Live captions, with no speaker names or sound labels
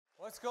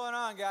What's going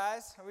on,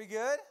 guys? Are we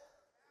good?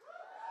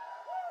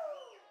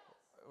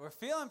 We're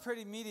feeling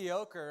pretty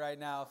mediocre right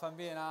now, if I'm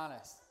being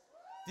honest.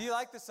 Do you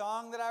like the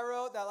song that I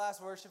wrote, that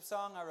last worship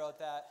song? I wrote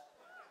that.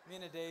 Me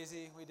and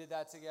Daisy, we did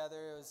that together.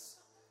 It was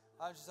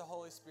just a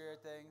Holy Spirit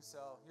thing,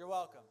 so you're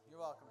welcome. You're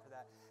welcome for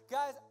that.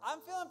 Guys,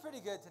 I'm feeling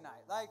pretty good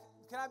tonight. Like,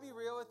 can I be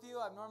real with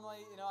you? I'm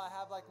normally, I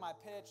have like my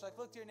pitch, like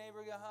look to your neighbor,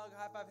 give a hug,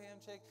 high five,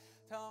 handshake,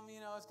 tell him,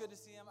 it's good to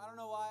see him. I don't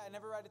know why. I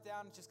never write it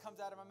down. It just comes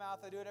out of my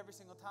mouth. I do it every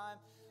single time.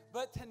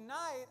 But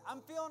tonight,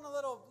 I'm feeling a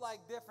little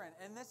like different,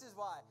 and this is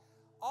why.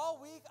 All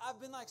week, I've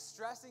been like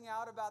stressing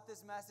out about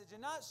this message, and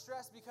not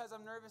stressed because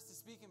I'm nervous to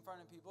speak in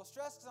front of people.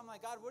 Stressed because I'm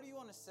like, God, what do you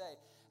want to say?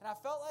 And I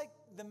felt like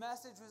the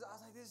message was, I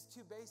was like, this is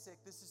too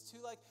basic. This is too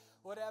like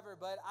whatever.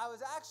 But I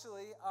was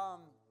actually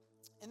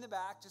in the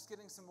back just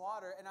getting some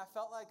water, and I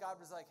felt like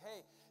God was like,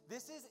 hey,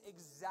 this is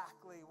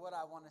exactly what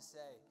I want to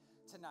say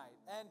tonight.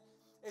 And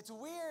it's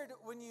weird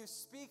when you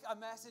speak a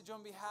message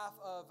on behalf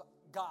of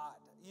God,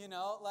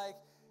 like,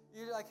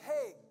 you're like,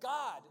 hey,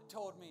 God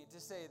told me to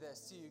say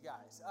this to you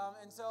guys.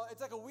 And so it's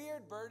like a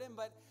weird burden,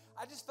 but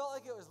I just felt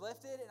like it was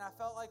lifted, and I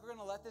felt like we're going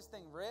to let this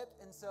thing rip.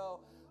 And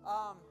so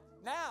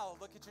now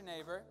look at your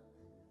neighbor.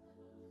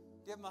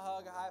 Give him a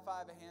hug, a high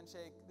five, a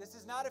handshake. This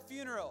is not a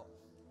funeral.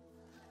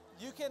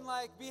 You can,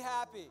 be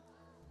happy.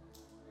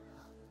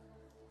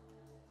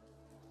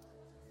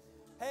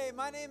 Hey,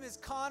 my name is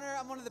Connor.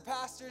 I'm one of the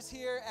pastors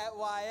here at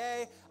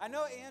YA. I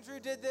know Andrew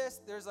did this.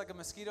 There's like a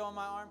mosquito on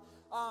my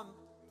arm.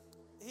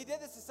 He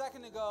did this a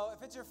second ago.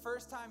 If it's your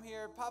first time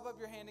here, pop up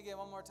your hand again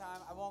one more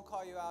time. I won't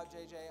call you out,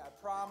 JJ, I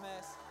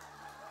promise.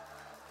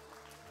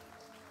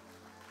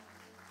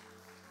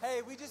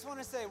 Hey, we just want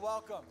to say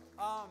welcome.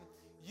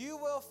 You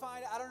will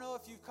find, I don't know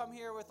if you've come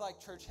here with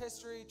church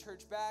history,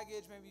 church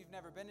baggage, maybe you've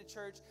never been to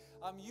church.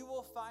 You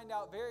will find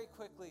out very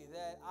quickly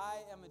that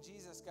I am a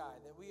Jesus guy,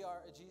 that we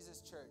are a Jesus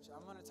church.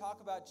 I'm going to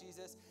talk about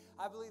Jesus.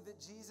 I believe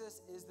that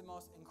Jesus is the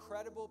most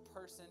incredible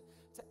person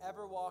to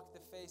ever walk the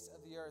face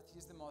of the earth.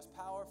 He's the most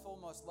powerful,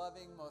 most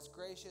loving, most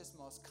gracious,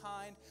 most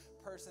kind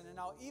person. And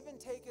I'll even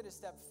take it a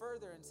step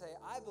further and say,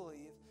 I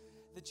believe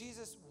that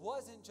Jesus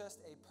wasn't just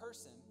a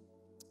person,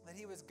 that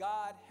he was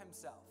God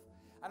himself.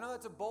 I know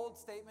that's a bold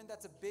statement,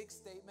 that's a big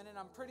statement, and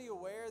I'm pretty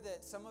aware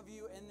that some of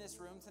you in this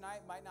room tonight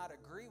might not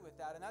agree with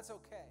that, and that's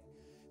okay.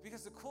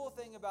 Because the cool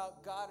thing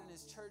about God and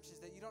his church is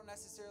that you don't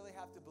necessarily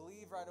have to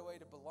believe right away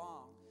to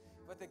belong,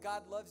 but that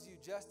God loves you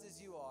just as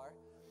you are.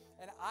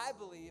 And I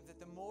believe that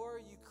the more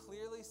you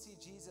clearly see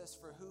Jesus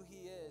for who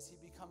he is, he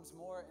becomes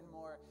more and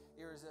more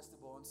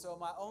irresistible. And so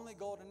my only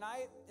goal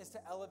tonight is to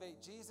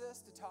elevate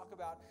Jesus, to talk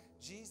about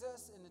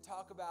Jesus, and to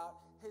talk about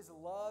his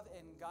love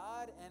in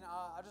God. And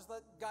I'll just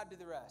let God do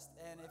the rest.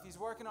 And if he's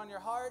working on your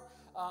heart,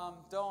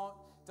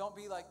 don't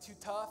be too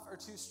tough or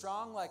too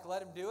strong.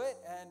 Let him do it.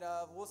 And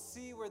we'll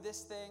see where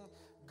this thing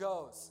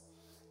goes.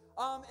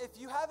 If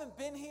you haven't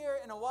been here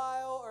in a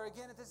while, or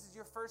again, if this is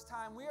your first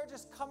time, we are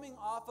just coming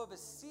off of a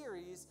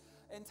series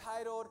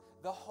entitled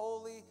The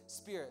Holy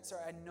Spirit.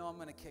 Sorry, I know I'm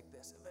going to kick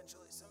this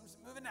eventually, so I'm just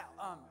moving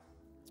now.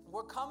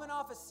 We're coming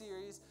off a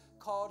series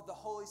called The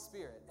Holy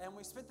Spirit, and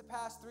we spent the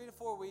past 3 to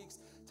 4 weeks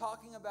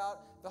talking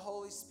about the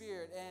Holy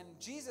Spirit, and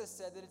Jesus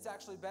said that it's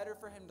actually better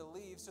for him to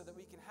leave so that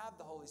we can have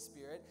the Holy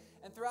Spirit.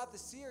 And throughout the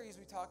series,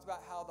 we talked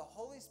about how the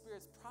Holy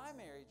Spirit's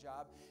primary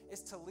job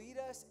is to lead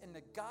us and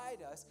to guide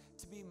us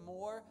to be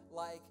more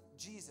like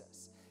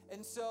Jesus.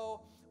 And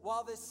so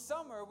while this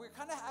summer, we're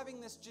kind of having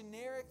this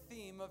generic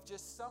theme of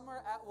just summer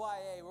at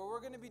YA, where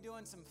we're going to be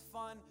doing some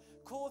fun,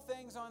 cool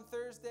things on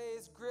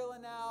Thursdays,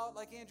 grilling out,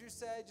 like Andrew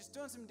said, just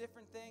doing some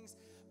different things.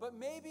 But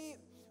maybe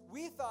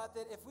we thought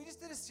that if we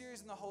just did a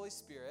series on the Holy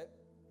Spirit,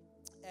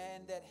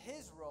 and that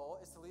his role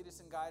is to lead us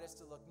and guide us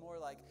to look more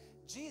like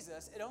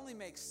Jesus, it only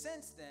makes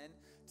sense then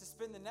to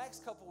spend the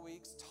next couple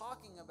weeks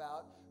talking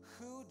about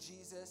who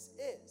Jesus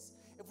is.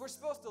 If we're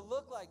supposed to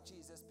look like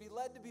Jesus, be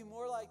led to be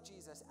more like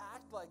Jesus,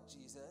 act like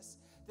Jesus,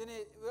 then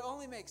it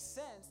only makes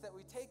sense that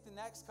we take the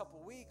next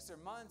couple weeks or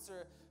months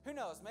or who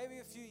knows, maybe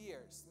a few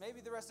years, maybe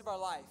the rest of our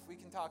life, we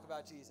can talk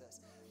about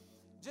Jesus.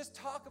 Just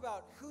talk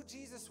about who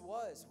Jesus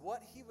was,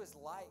 what he was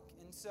like.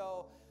 And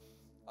so,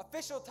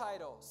 official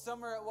title,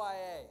 Summer at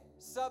YA.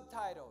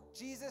 Subtitle,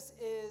 Jesus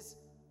is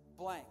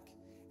blank.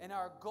 And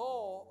our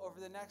goal over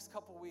the next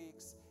couple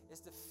weeks is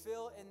to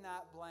fill in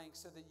that blank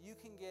so that you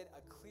can get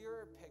a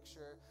clearer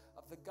picture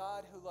of the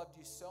God who loved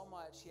you so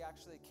much, he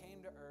actually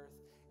came to earth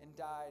and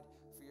died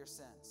for your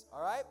sins.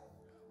 All right?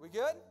 We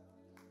good?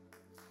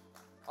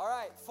 All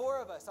right, 4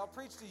 of us. I'll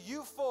preach to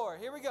you 4.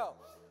 Here we go.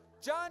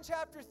 John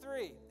chapter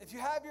 3. If you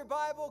have your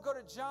Bible, go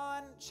to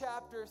John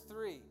chapter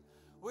 3.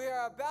 We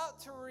are about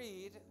to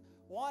read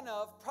one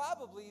of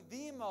probably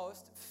the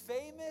most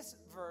famous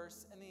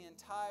verse in the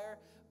entire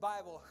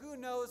Bible. Who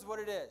knows what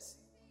it is?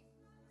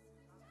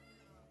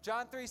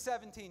 John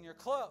 3:17. You're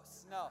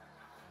close. No.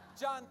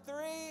 John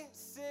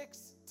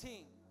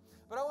 3:16.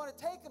 But I want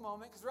to take a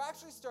moment because we're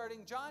actually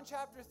starting John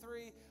chapter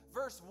 3,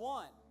 verse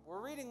 1.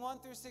 We're reading 1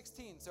 through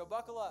 16, so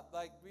buckle up.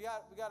 We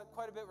got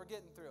quite a bit we're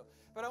getting through.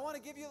 But I want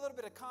to give you a little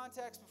bit of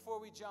context before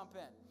we jump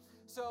in.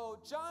 So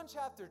John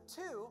chapter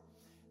 2,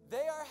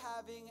 they are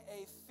having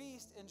a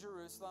feast in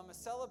Jerusalem, a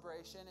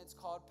celebration. It's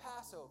called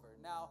Passover.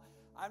 Now,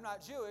 I'm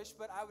not Jewish,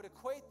 but I would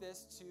equate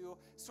this to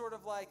sort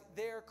of like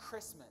their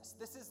Christmas.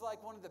 This is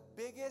like one of the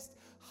biggest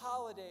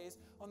holidays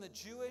on the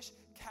Jewish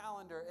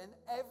calendar, and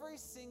every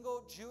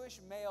single Jewish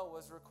male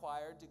was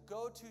required to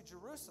go to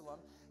Jerusalem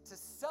to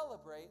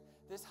celebrate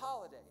this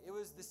holiday. It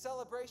was the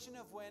celebration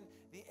of when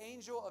the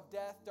angel of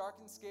death, dark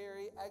and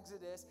scary,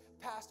 Exodus,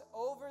 passed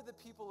over the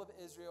people of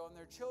Israel, and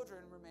their children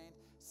remained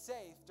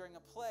safe during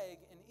a plague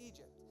in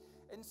Egypt.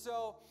 And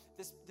so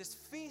this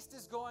feast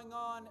is going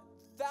on.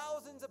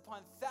 Thousands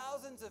upon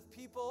thousands of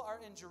people are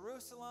in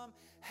Jerusalem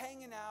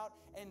hanging out,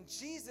 and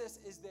Jesus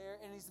is there,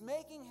 and he's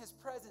making his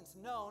presence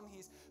known.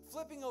 He's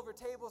flipping over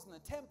tables in the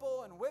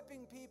temple and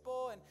whipping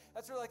people, and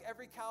that's where like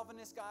every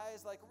Calvinist guy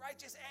is like,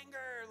 righteous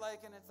anger,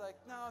 like, and it's like,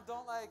 no,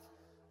 don't like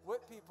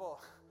whip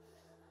people.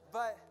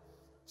 But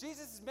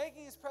Jesus is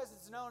making his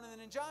presence known, and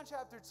then in John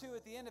chapter 2,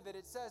 at the end of it,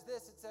 it says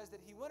this. It says that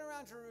he went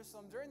around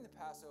Jerusalem during the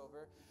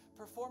Passover,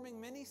 performing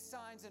many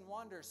signs and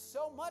wonders,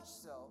 so much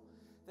so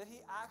that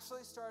he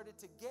actually started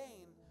to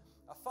gain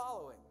a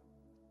following.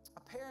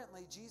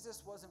 Apparently,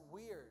 Jesus wasn't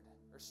weird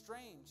or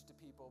strange to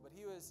people, but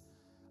he was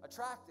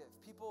attractive.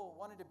 People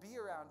wanted to be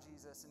around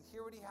Jesus and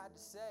hear what he had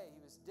to say.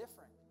 He was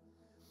different.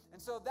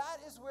 And so that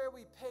is where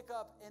we pick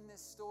up in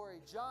this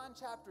story. John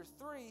chapter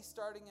 3,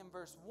 starting in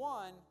verse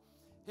 1,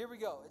 here we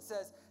go. It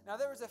says, "Now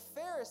there was a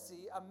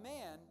Pharisee, a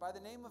man by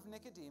the name of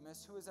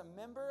Nicodemus, who was a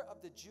member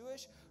of the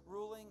Jewish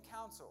ruling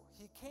council.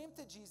 He came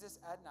to Jesus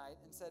at night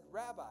and said,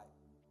 'Rabbi,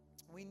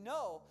 we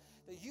know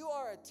that you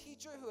are a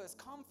teacher who has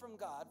come from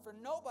God, for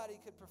nobody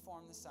could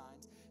perform the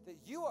signs that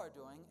you are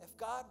doing if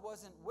God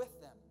wasn't with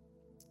them.'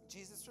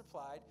 Jesus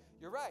replied,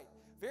 'You're right.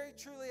 Very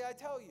truly I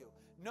tell you,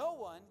 no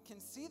one can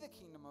see the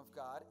kingdom of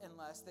God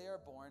unless they are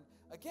born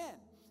again.'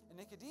 And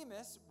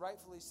Nicodemus,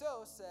 rightfully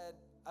so, said,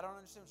 'I don't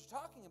understand what you're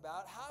talking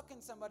about. How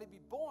can somebody be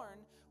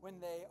born when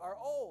they are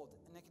old?'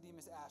 And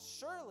Nicodemus asked,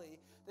 'Surely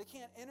they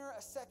can't enter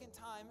a second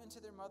time into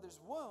their mother's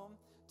womb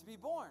to be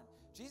born.'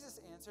 Jesus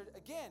answered,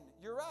 'Again,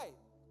 you're right.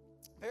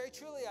 Very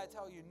truly I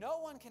tell you, no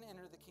one can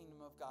enter the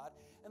kingdom of God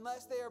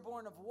unless they are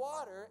born of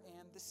water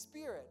and the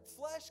Spirit.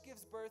 Flesh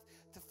gives birth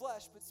to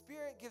flesh, but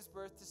Spirit gives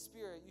birth to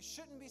spirit. You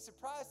shouldn't be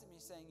surprised at me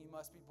saying you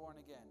must be born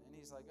again.' And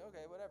he's like,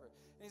 'Okay, whatever.'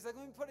 And he's like,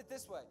 'Let me put it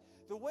this way.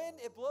 The wind,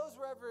 it blows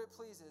wherever it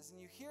pleases, and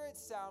you hear its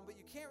sound, but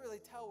you can't really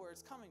tell where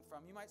it's coming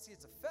from. You might see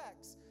its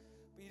effects,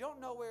 but you don't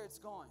know where it's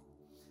going.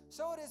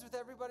 So it is with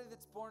everybody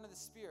that's born of the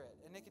Spirit.'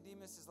 And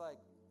Nicodemus is like,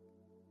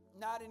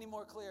 'Not any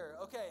more clear.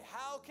 Okay,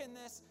 how can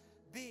this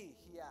be?'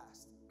 he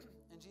asked.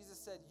 And Jesus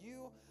said,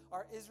 'You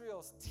are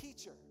Israel's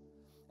teacher,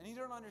 and you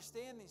don't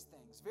understand these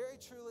things. Very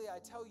truly I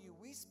tell you,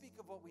 we speak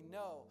of what we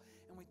know,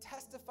 and we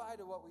testify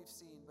to what we've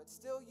seen, but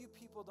still you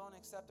people don't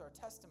accept our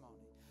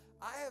testimony.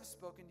 I have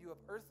spoken to you of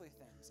earthly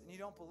things, and you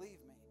don't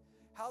believe me.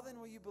 How then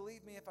will you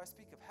believe me if I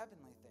speak of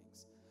heavenly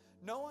things?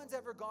 No one's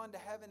ever gone to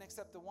heaven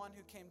except the one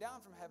who came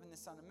down from heaven, the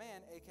Son of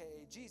Man,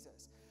 a.k.a.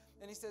 Jesus.'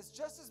 And he says,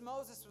 'Just as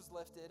Moses was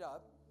lifted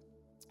up,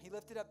 he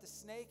lifted up the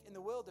snake in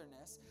the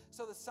wilderness,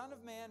 so the Son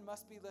of Man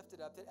must be lifted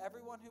up, that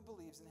everyone who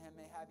believes in him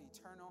may have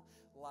eternal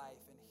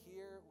life.' And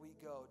here we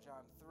go,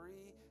 John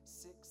 3,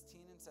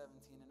 16 and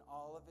 17, in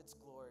all of its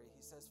glory.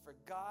 He says, 'For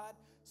God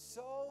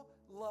so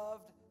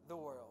loved the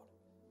world.'"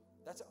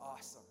 That's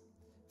awesome.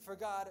 "For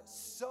God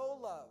so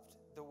loved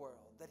the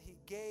world that he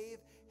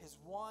gave his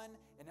one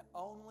and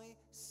only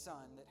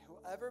Son, that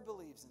whoever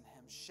believes in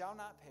him shall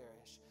not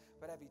perish,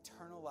 but have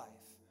eternal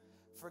life.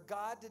 For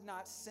God did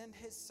not send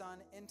his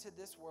Son into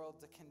this world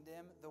to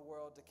condemn the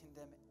world, to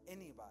condemn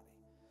anybody,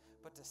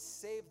 but to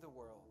save the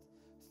world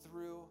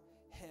through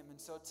him." And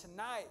so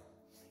tonight,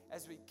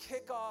 as we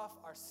kick off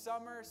our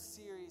summer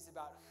series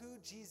about who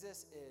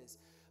Jesus is,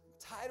 the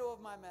title of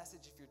my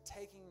message, if you're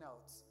taking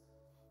notes,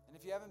 and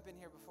if you haven't been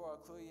here before, I'll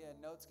clue you in.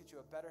 Notes get you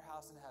a better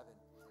house in heaven.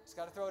 Just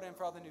got to throw it in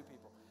for all the new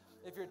people.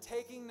 If you're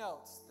taking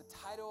notes, the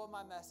title of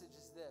my message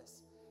is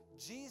this: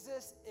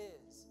 Jesus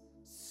is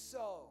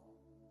so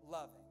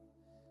loving.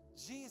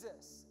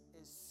 Jesus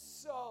is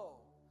so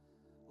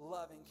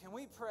loving. Can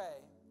we pray,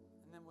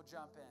 and then we'll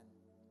jump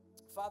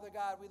in? Father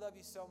God, we love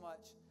you so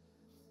much.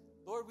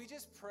 Lord, we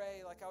just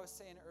pray, like I was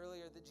saying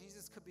earlier, that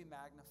Jesus could be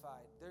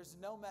magnified. There's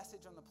no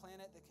message on the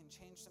planet that can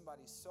change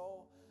somebody's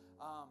soul.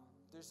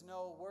 There's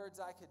no words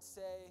I could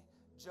say,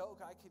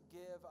 joke I could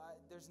give.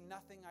 There's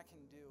nothing I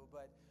can do.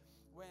 But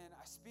when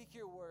I speak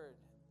your word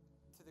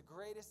to the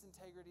greatest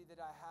integrity that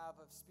I have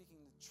of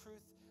speaking the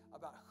truth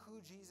about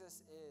who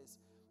Jesus is,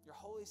 your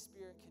Holy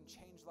Spirit can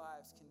change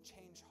lives, can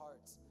change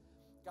hearts.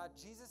 God,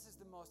 Jesus is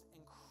the most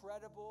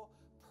incredible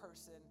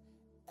person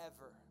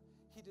ever.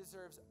 He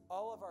deserves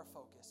all of our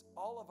focus,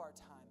 all of our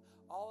time,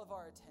 all of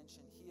our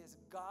attention. He is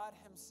God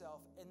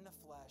himself in the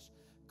flesh,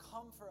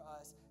 come for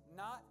us,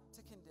 not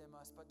to condemn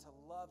us, but to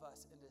love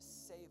us and to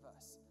save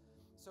us.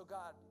 So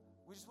God,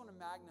 we just want to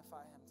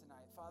magnify him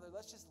tonight. Father,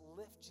 let's just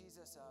lift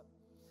Jesus up,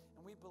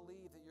 and we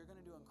believe that you're going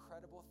to do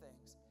incredible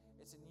things.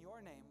 It's in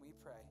your name we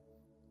pray.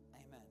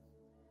 Amen.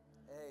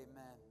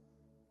 Amen.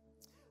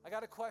 I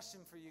got a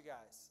question for you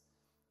guys.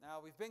 Now,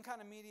 we've been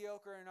kind of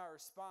mediocre in our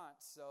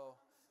response, so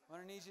I'm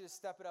going to need you to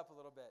step it up a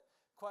little bit.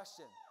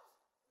 Question.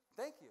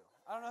 Thank you.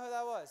 I don't know who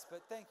that was,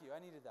 but thank you. I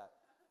needed that.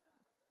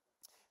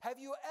 Have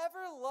you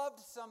ever loved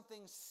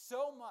something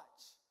so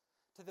much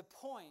to the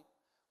point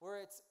where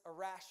it's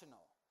irrational?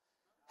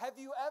 Have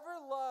you ever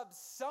loved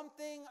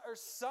something or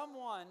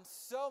someone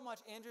so much?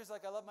 Andrew's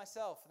like, I love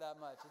myself that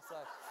much. It's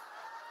like,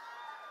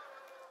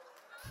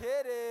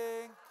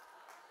 kidding.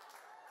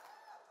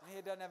 And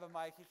he doesn't have a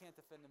mic. He can't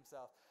defend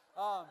himself.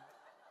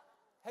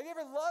 Have you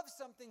ever loved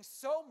something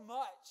so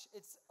much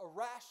it's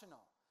irrational?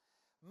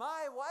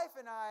 My wife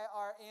and I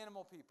are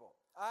animal people.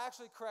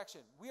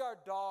 Correction, we are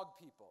dog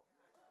people.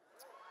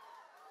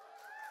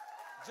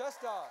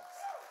 Just dogs.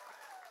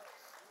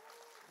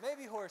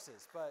 Maybe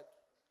horses, but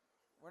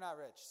we're not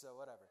rich, so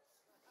whatever.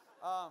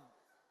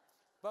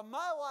 But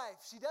my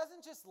wife, she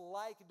doesn't just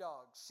like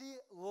dogs. She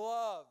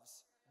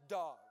loves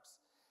dogs.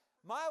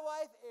 My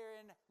wife,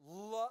 Erin,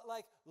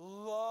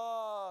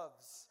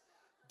 loves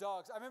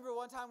dogs. I remember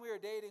one time we were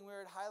dating, we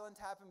were at Highland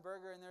Tap and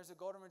Burger, and there's a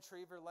golden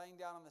retriever laying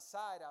down on the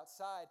side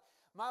outside.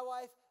 My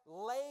wife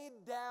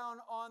laid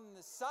down on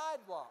the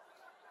sidewalk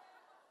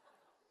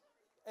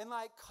and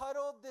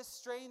cuddled this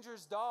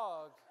stranger's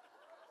dog.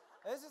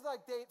 This is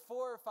date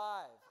 4 or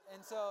 5.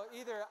 And so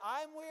either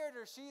I'm weird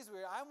or she's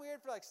weird. I'm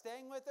weird for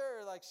staying with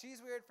her, or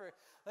she's weird for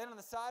laying on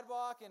the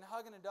sidewalk and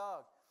hugging a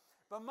dog.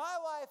 But my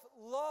wife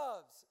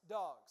loves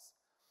dogs.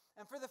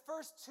 And for the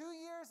first 2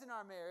 years in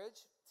our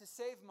marriage, to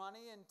save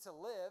money and to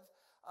live,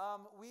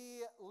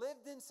 we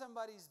lived in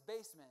somebody's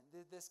basement.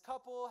 This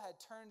couple had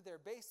turned their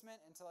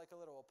basement into a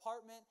little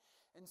apartment.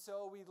 And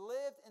so we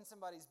lived in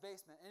somebody's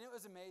basement, and it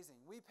was amazing.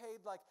 We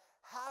paid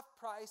half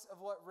price of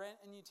what rent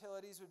and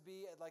utilities would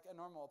be at a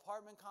normal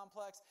apartment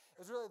complex.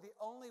 It was really the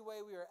only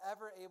way we were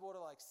ever able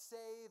to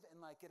save and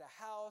get a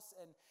house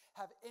and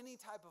have any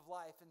type of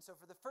life. And so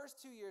for the first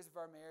 2 years of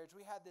our marriage,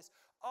 we had this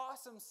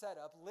awesome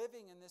setup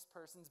living in this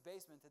person's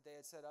basement that they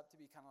had set up to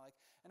be kind of like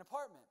an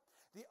apartment.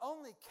 The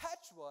only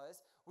catch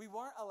was we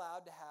weren't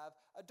allowed to have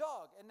a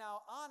dog. And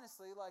now,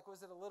 honestly,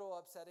 was it a little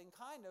upsetting?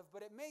 Kind of,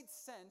 but it made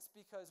sense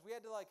because we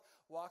had to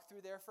walk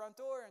through their front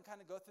door and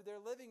kind of go through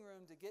their living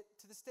room to get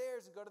to the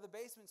stairs and go to the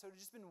basement. So it had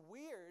just been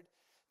weird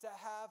to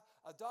have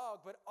a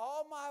dog. But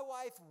all my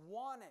wife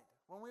wanted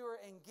when we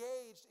were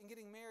engaged and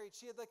getting married,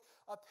 she had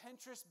a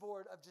Pinterest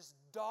board of just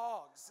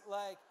dogs.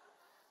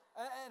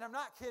 And I'm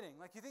not kidding.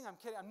 You think I'm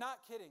kidding? I'm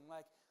not kidding.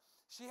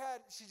 She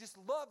just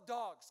loved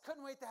dogs.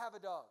 Couldn't wait to have a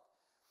dog.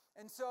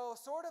 And so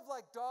sort of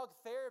dog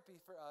therapy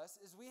for us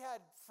is we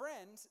had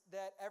friends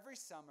that every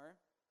summer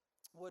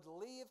would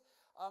leave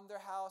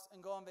their house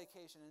and go on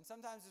vacation. And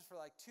sometimes it's for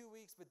 2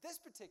 weeks. But this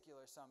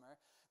particular summer,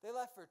 they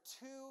left for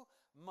 2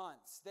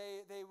 months.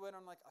 They went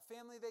on a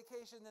family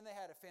vacation. Then they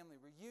had a family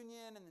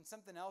reunion. And then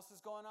something else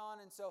was going on.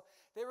 And so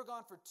they were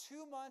gone for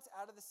 2 months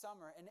out of the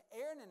summer. And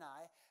Erin and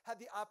I had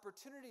the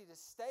opportunity to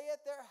stay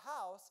at their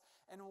house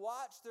and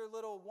watch their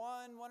little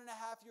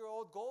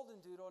 1.5-year-old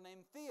golden doodle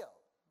named Theo.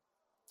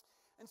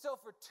 And so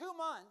for 2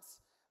 months,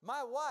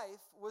 my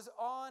wife was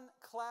on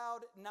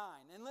cloud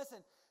 9. And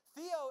listen,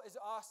 Theo is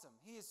awesome.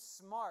 He is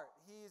smart.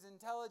 He's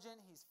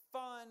intelligent. He's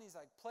fun. He's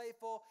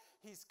playful.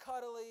 He's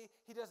cuddly.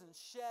 He doesn't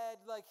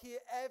shed.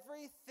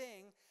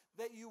 Everything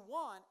that you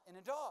want in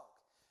a dog.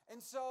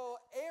 And so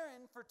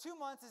Erin, for 2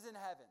 months, is in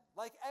heaven.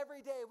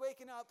 Every day,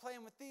 waking up,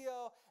 playing with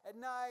Theo at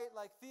night.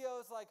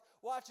 Theo's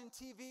watching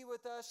TV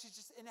with us. She's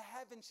just in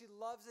heaven. She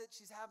loves it.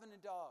 She's having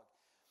a dog.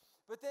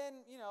 But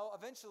then,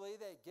 eventually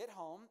they get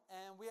home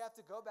and we have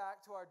to go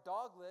back to our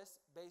dogless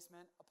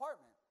basement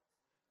apartment.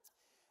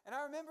 And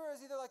I remember it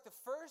was either the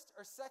first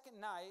or second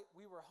night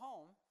we were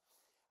home.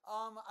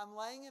 I'm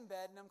laying in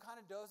bed and I'm kind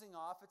of dozing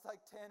off. It's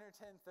 10 or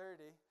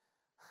 10:30.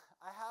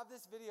 I have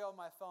this video on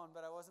my phone,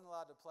 but I wasn't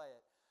allowed to play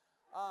it.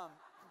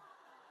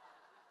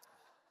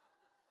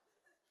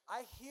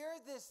 I hear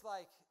this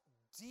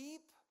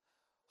deep,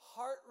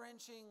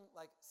 heart-wrenching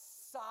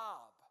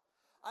sob.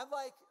 I'm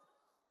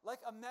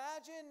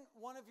imagine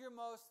one of your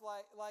most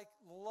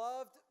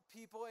loved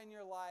people in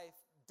your life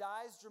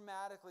dies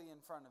dramatically in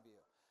front of you.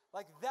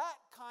 That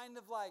kind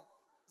of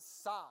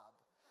sob.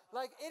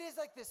 It is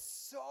this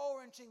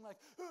soul-wrenching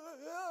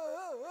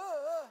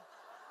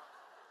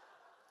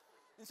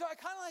And so I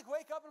kind of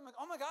wake up and I'm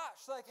oh my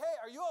gosh, hey,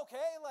 are you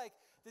okay?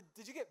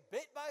 Did you get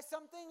bit by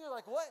something?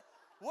 Or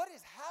what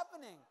is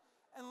happening?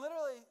 And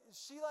literally,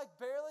 she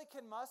barely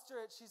can muster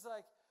it. She's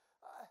I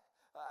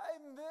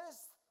miss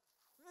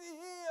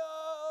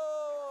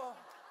Theo.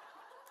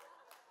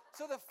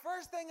 So the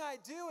first thing I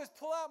do is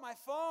pull out my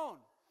phone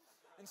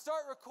and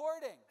start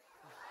recording.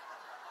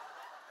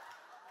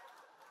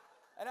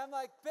 And I'm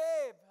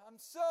babe, I'm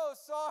so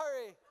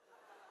sorry.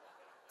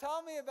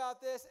 Tell me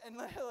about this. And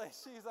literally,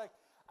 she's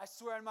I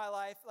swear on my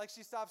life,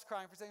 she stops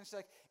crying for a second.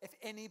 She's if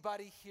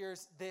anybody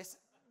hears this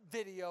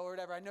video or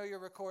whatever, I know you're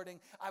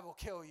recording, I will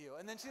kill you.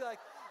 And then she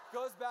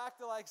goes back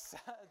to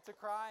to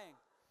crying.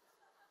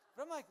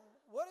 But I'm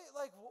what is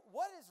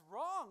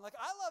wrong?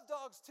 I love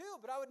dogs too,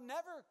 but I would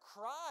never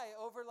cry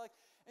over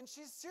and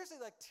she's seriously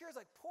tears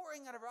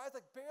pouring out of her eyes,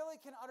 barely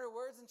can utter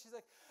words. And she's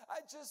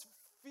I just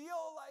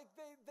feel like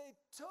they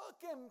took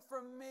him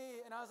from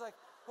me. And I was like,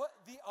 what,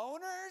 the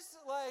owners?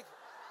 Like,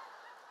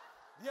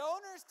 the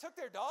owners took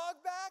their dog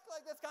back?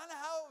 Like, that's kind of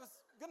how it was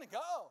going to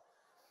go.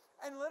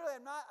 And literally,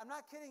 I'm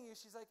not kidding you.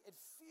 She's like, it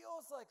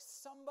feels like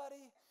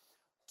somebody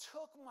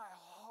took my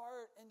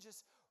heart and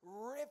just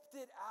ripped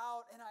it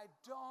out, and I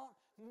don't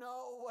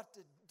know what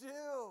to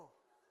do.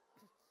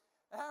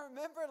 And I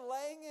remember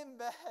laying in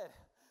bed.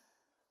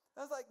 I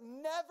was like,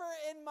 never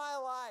in my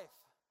life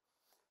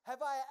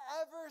have I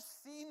ever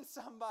seen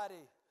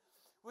somebody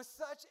with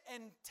such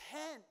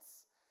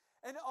intense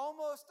and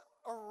almost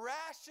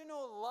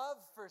irrational love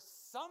for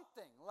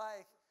something.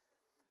 Like,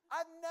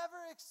 I've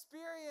never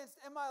experienced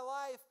in my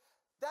life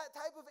that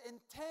type of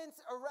intense,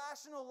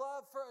 irrational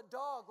love for a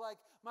dog. Like,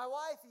 my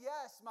wife,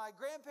 yes. My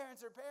grandparents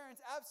or parents,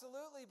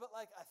 absolutely. But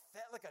like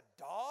a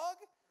dog?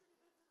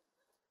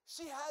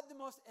 She had the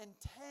most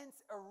intense,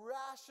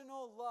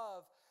 irrational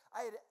love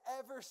I had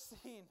ever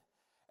seen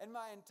in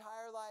my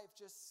entire life,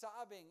 just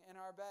sobbing in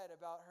our bed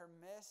about her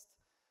missed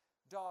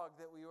dog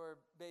that we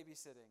were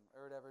babysitting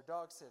or whatever,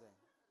 dog sitting.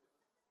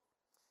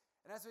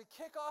 And as we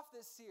kick off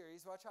this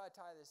series, watch how I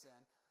tie this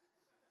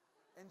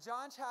in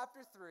John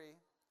chapter 3,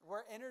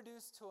 we're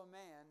introduced to a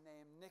man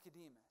named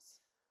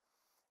Nicodemus.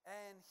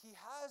 And he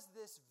has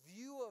this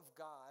view of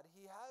God.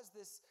 He has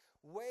this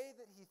way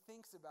that he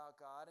thinks about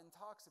God and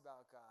talks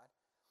about God.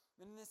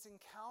 And in this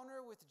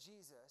encounter with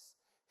Jesus,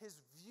 his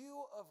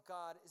view of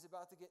God is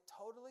about to get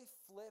totally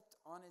flipped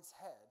on its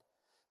head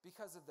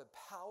because of the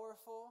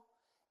powerful,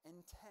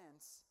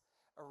 intense,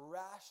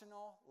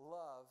 irrational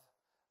love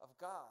of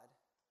God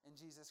in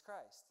Jesus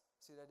Christ.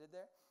 See what I did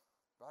there?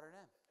 Brought it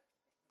in.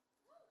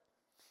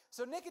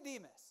 So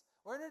Nicodemus.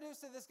 We're introduced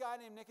to this guy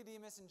named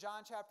Nicodemus in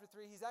John chapter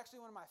 3. He's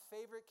actually one of my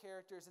favorite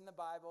characters in the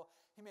Bible.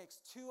 He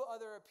makes 2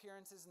 other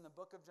appearances in the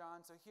book of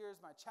John. So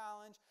here's my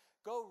challenge.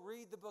 Go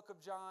read the book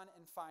of John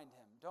and find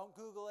him. Don't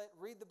Google it.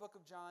 Read the book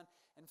of John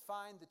and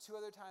find the 2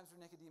 other times where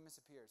Nicodemus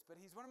appears. But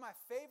he's one of my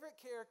favorite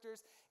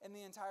characters in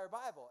the entire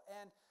Bible.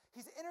 And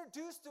he's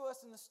introduced to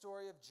us in the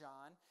story of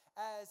John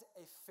as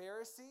a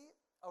Pharisee,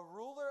 a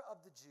ruler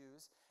of the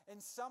Jews, and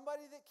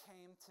somebody that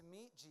came to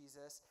meet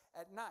Jesus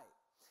at night.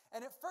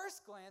 And at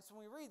first glance,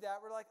 when we read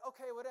that, we're like,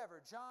 okay, whatever.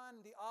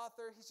 John, the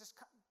author, he's just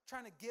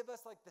trying to give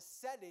us like the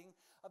setting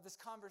of this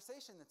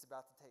conversation that's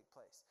about to take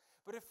place.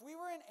 But if we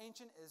were in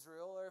ancient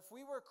Israel, or if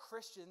we were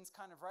Christians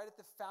kind of right at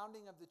the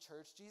founding of the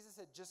church, Jesus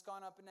had just gone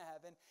up into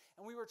heaven,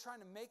 and we were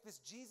trying to make this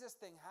Jesus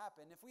thing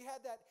happen. If we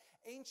had that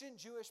ancient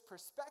Jewish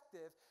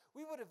perspective,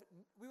 we would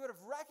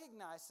have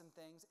recognized some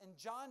things in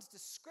John's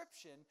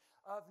description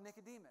of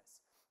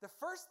Nicodemus. The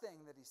first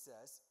thing that he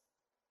says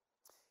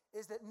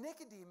is that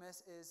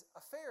Nicodemus is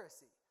a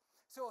Pharisee.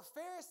 So a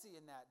Pharisee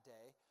in that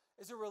day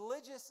is a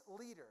religious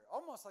leader,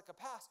 almost like a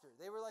pastor.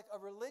 They were like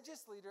a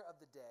religious leader of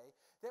the day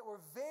that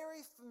were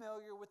very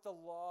familiar with the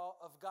law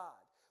of God,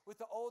 with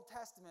the Old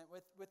Testament,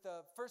 with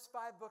the first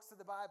 5 books of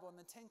the Bible and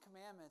the 10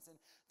 Commandments and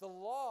the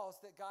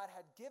laws that God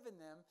had given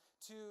them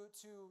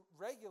to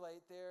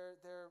regulate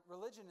their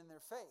religion and their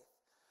faith.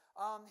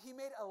 He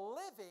made a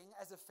living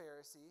as a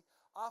Pharisee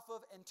off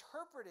of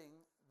interpreting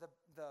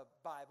the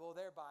Bible,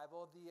 their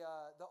Bible,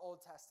 the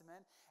Old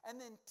Testament, and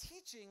then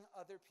teaching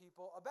other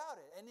people about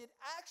it. And it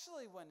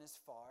actually went as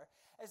far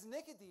as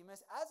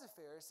Nicodemus, as a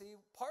Pharisee,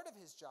 part of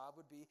his job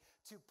would be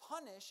to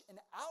punish and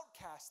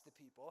outcast the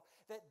people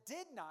that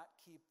did not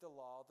keep the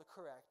law the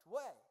correct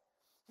way.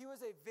 He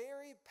was a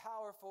very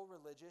powerful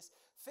religious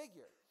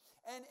figure.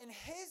 And in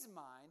his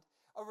mind,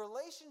 a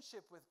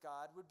relationship with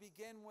God would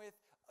begin with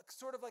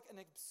sort of like an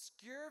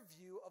obscure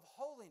view of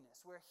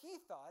holiness, where he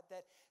thought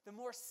that the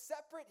more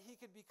separate he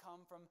could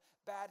become from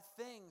bad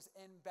things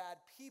and bad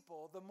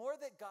people, the more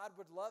that God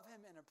would love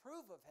him and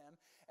approve of him,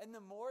 and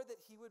the more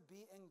that he would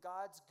be in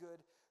God's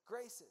good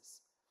graces.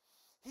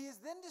 He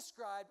is then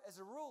described as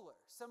a ruler,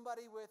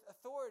 somebody with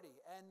authority.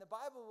 And the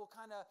Bible will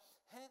kind of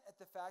hint at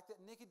the fact that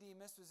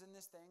Nicodemus was in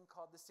this thing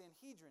called the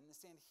Sanhedrin. The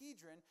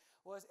Sanhedrin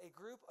was a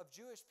group of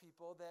Jewish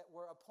people that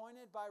were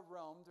appointed by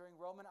Rome during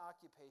Roman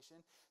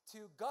occupation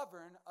to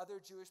govern other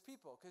Jewish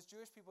people, because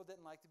Jewish people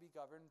didn't like to be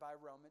governed by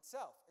Rome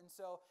itself. And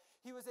so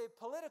he was a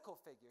political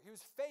figure. He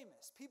was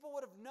famous. People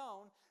would have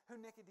known who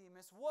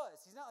Nicodemus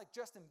was. He's not like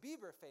Justin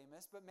Bieber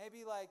famous, but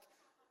maybe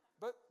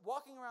But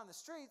walking around the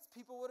streets,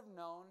 people would have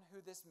known who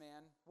this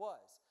man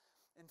was.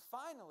 And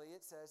finally,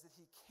 it says that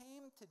he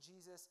came to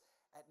Jesus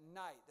at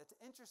night. That's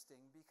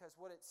interesting because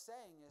what it's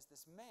saying is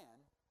this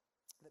man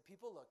that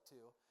people look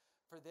to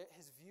for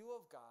his view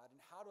of God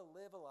and how to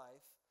live a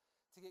life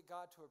to get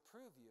God to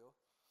approve you,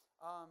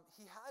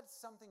 he had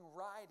something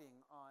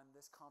riding on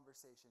this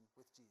conversation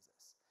with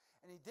Jesus.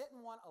 And he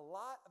didn't want a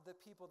lot of the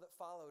people that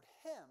followed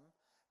him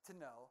to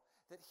know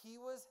that he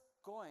was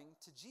going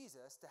to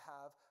Jesus to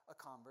have a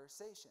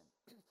conversation.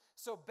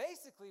 So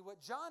basically what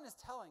John is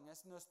telling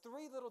us in those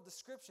 3 little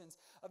descriptions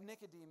of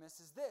Nicodemus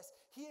is this: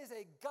 he is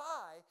a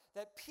guy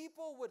that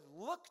people would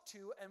look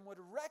to and would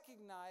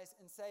recognize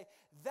and say,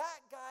 that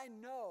guy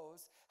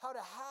knows how to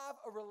have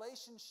a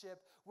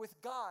relationship with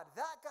God.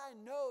 That guy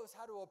knows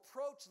how to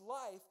approach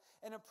life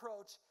and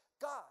approach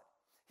God.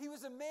 He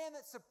was a man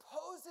that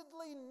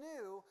supposedly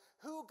knew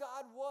who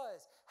God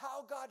was,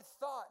 how God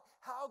thought,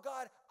 how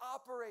God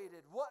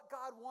operated, what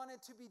God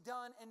wanted to be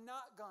done and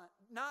not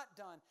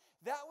done.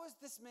 That was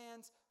this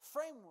man's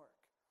framework.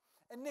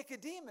 And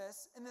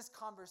Nicodemus, in this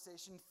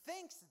conversation,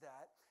 thinks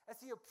that as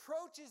he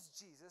approaches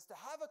Jesus to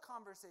have a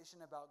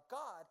conversation about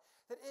God,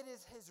 that it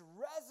is his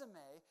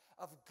resume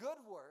of good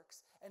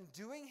works and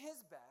doing his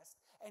best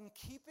and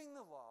keeping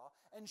the law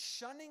and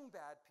shunning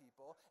bad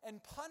people and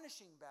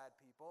punishing bad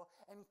people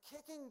and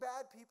kicking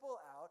bad people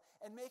out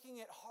and making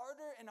it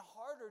harder and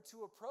harder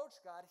to approach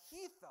God.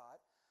 He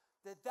thought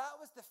that that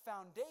was the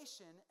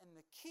foundation and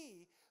the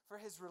key for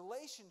his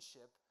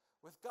relationship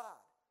with God.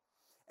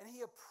 And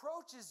he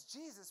approaches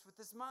Jesus with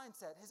this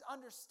mindset. His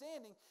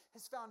understanding,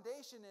 his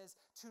foundation is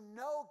to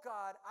know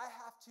God, I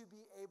have to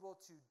be able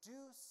to do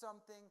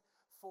something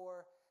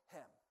for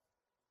him.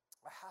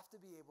 I have to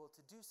be able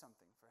to do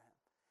something for him.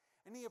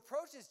 And he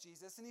approaches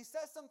Jesus and he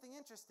says something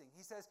interesting.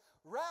 He says,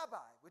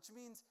 Rabbi, which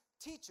means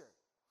teacher.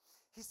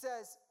 He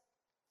says,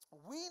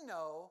 we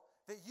know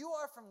that you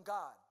are from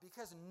God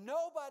because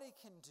nobody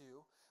can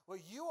do what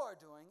you are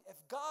doing if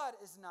God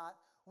is not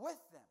with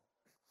them.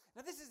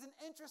 Now, this is an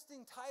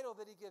interesting title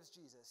that he gives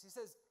Jesus. He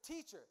says,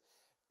 teacher.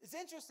 It's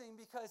interesting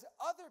because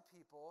other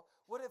people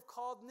would have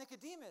called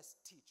Nicodemus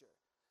teacher.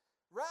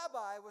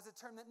 Rabbi was a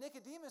term that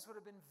Nicodemus would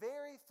have been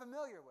very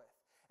familiar with.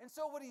 And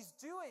so what he's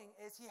doing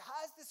is he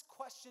has this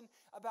question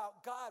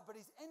about God, but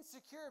he's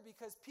insecure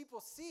because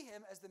people see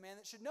him as the man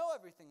that should know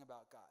everything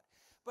about God.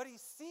 But he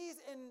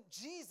sees in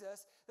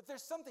Jesus that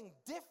there's something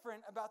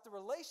different about the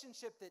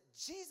relationship that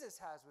Jesus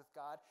has with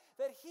God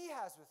that he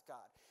has with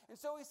God. And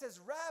so he says,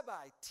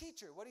 Rabbi,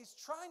 teacher. What he's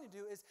trying to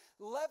do is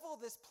level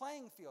this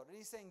playing field. And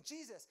he's saying,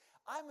 Jesus,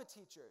 I'm a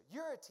teacher.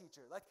 You're a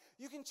teacher. Like,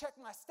 you can check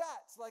my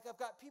stats. Like,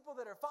 I've got people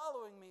that are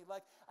following me.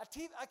 Like, I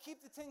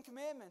keep the 10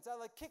 Commandments. I,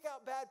 kick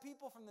out bad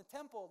people from the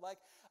temple. Like,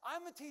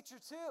 I'm a teacher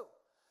too.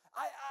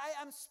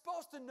 I'm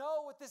supposed to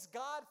know what this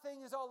God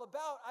thing is all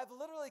about. I've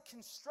literally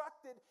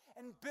constructed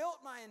and built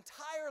my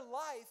entire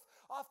life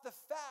off the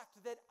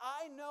fact that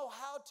I know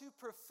how to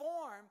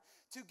perform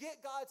to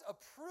get God's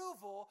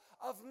approval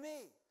of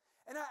me.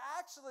 And I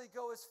actually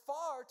go as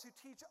far to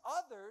teach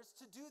others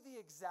to do the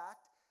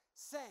exact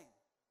same.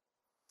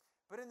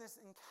 But in this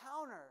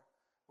encounter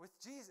with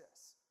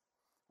Jesus,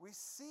 we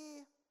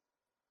see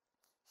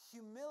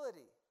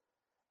humility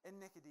in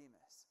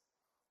Nicodemus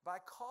by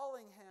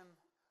calling him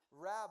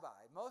Rabbi.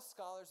 Most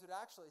scholars would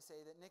actually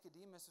say that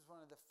Nicodemus was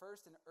one of the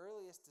first and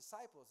earliest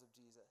disciples of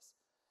Jesus,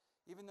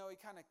 even though he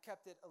kind of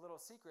kept it a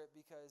little secret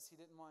because he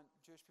didn't want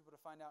Jewish people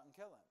to find out and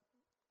kill him.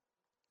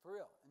 For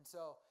real. And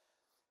so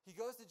he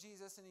goes to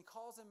Jesus and he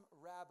calls him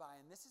Rabbi,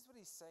 and this is what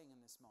he's saying in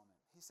this moment.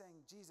 He's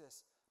saying,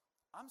 Jesus,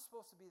 I'm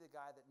supposed to be the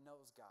guy that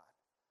knows God,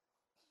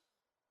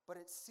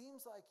 but it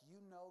seems like you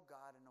know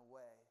God in a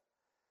way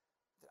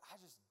that I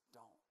just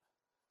don't.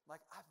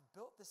 Like, I've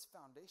built this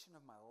foundation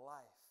of my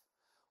life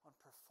on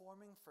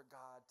performing for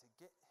God to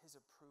get his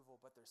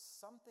approval, but there's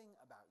something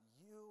about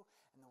you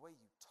and the way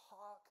you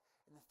talk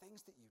and the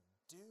things that you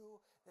do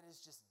that is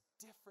just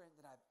different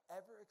than I've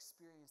ever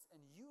experienced.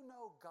 And you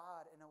know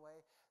God in a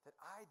way that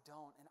I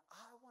don't, and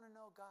I want to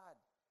know God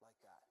like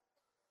that.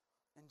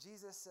 And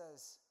Jesus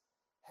says,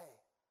 hey,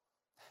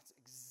 that's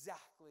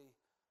exactly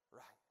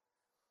right.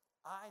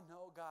 I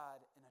know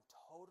God in a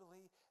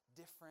totally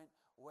different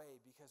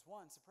way because,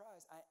 one,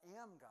 surprise, I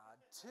am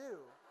God. Two,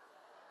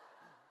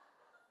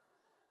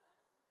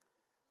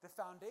 the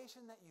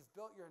foundation that you've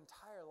built your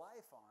entire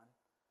life on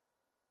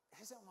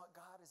isn't what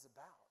God is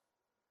about.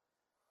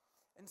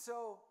 And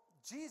so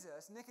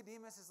Jesus,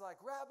 Nicodemus is like,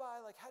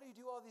 Rabbi, like, how do you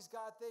do all these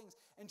God things?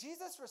 And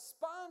Jesus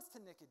responds to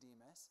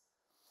Nicodemus,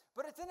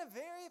 but it's in a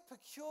very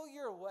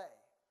peculiar way.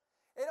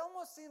 It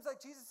almost seems like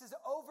Jesus is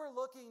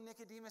overlooking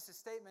Nicodemus'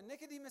 statement.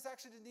 Nicodemus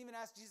actually didn't even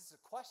ask Jesus a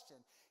question.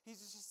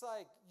 He's just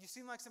like, you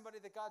seem like somebody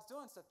that God's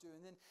doing stuff to.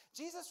 And then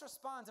Jesus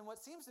responds in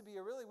what seems to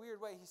be a really weird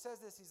way. He says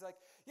this, he's like,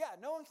 yeah,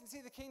 no one can see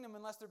the kingdom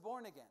unless they're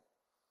born again.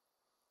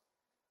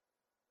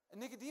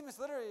 And Nicodemus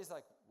literally is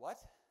like, what?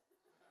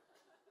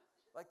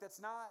 Like,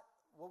 that's not,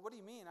 well, what do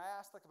you mean? I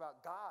asked like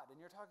about God, and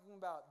you're talking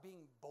about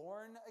being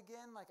born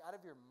again, like out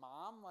of your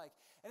mom? Like,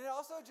 and it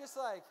also just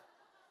like,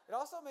 it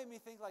also made me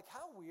think, like,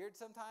 how weird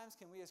sometimes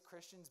can we as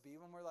Christians be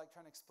when we're, like,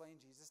 trying to explain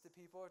Jesus to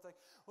people? It's like,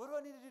 what do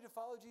I need to do to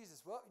follow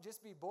Jesus? Well,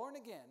 just be born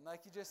again.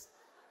 Like, you just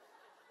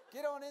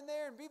get on in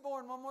there and be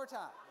born one more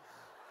time.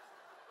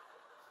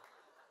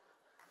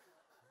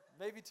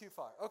 Maybe too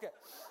far. Okay.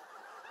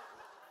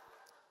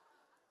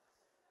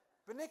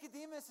 But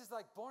Nicodemus is,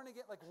 like, born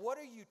again. Like, what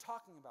are you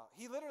talking about?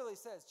 He literally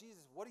says,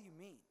 Jesus, what do you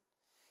mean?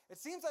 It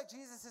seems like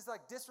Jesus is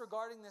like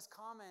disregarding this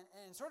comment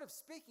and sort of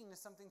speaking to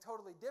something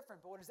totally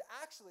different. But what is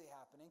actually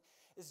happening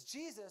is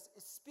Jesus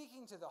is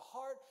speaking to the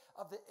heart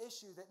of the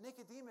issue that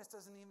Nicodemus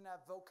doesn't even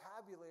have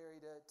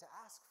vocabulary to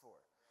ask for.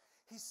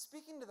 He's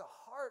speaking to the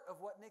heart of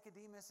what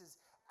Nicodemus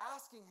is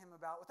asking him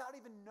about without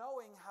even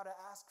knowing how to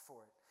ask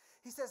for it.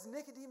 He says,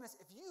 Nicodemus,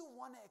 if you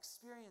want to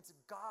experience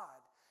God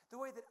the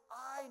way that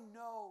I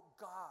know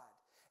God,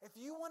 If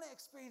you want to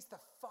experience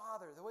the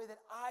Father the way that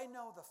I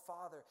know the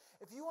Father,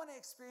 if you want to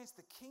experience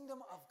the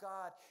kingdom of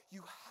God,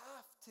 you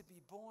have to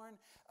be born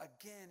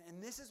again.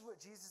 And this is what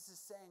Jesus is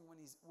saying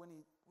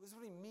this is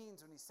what he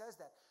means when he says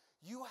that.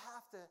 You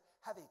have to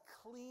have a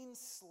clean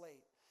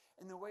slate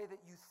in the way that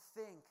you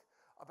think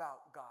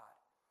about God.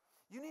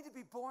 You need to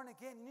be born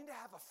again. You need to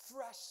have a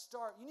fresh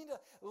start. You need to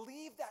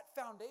leave that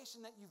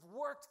foundation that you've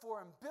worked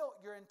for and built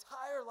your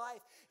entire life.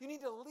 You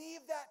need to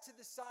leave that to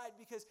the side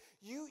because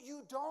you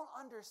don't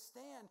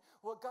understand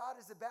what God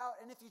is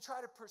about. And if you try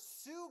to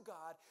pursue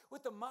God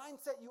with the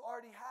mindset you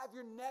already have,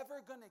 you're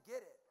never going to get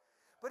it.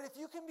 But if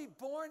you can be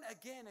born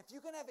again, if you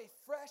can have a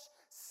fresh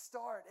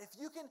start, if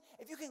you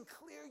can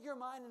clear your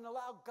mind and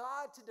allow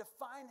God to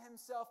define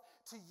himself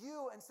to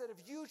you instead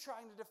of you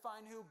trying to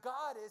define who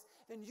God is,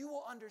 then you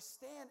will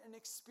understand and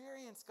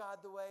experience God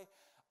the way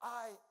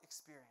I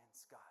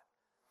experience God.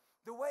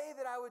 The way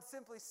that I would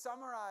simply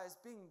summarize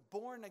being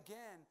born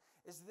again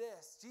is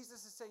this.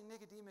 Jesus is saying,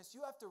 Nicodemus,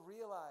 you have to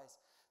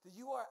realize that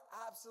you are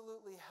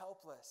absolutely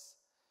helpless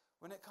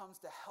when it comes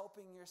to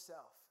helping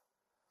yourself.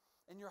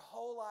 And your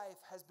whole life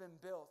has been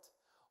built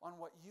on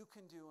what you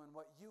can do and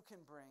what you can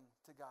bring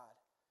to God.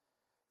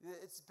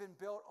 It's been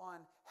built on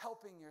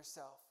helping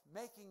yourself,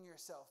 making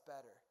yourself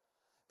better.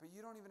 But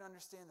you don't even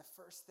understand the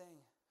first thing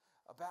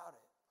about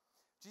it.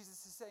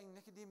 Jesus is saying,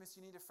 Nicodemus,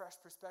 you need a fresh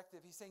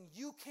perspective. He's saying,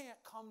 you can't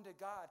come to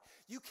God.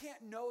 You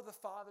can't know the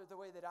Father the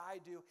way that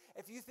I do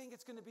if you think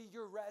it's going to be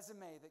your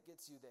resume that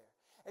gets you there.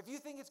 If you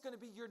think it's going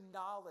to be your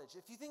knowledge,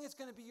 if you think it's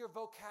going to be your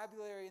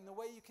vocabulary and the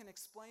way you can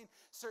explain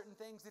certain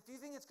things, if you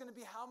think it's going to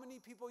be how many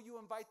people you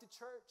invite to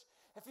church,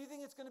 if you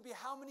think it's going to be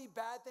how many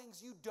bad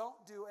things you don't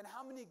do and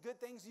how many good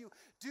things you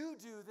do,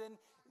 then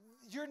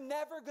you're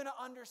never going to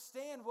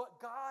understand what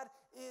God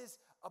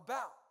is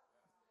about.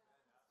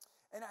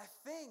 And I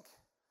think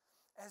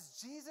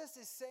as Jesus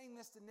is saying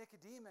this to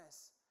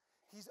Nicodemus,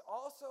 he's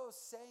also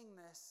saying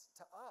this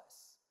to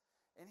us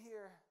in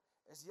here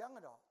as young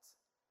adults.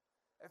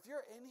 If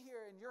you're in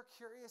here and you're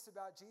curious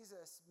about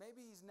Jesus,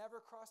 maybe he's never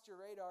crossed your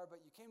radar,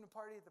 but you came to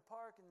party at the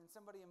park and then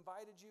somebody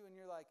invited you and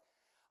you're like,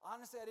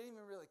 honestly, I didn't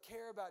even really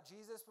care about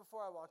Jesus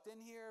before I walked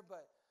in here,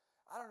 but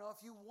I don't know.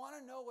 If you want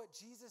to know what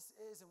Jesus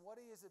is and what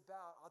he is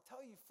about, I'll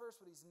tell you first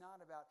what he's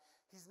not about.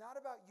 He's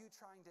not about you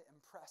trying to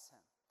impress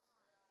him.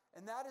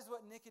 And that is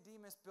what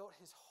Nicodemus built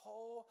his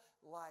whole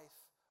life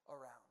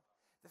around.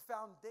 The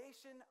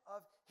foundation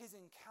of his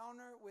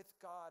encounter with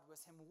God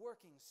was him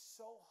working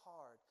so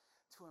hard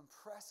to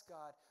impress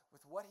God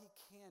with what he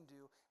can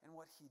do and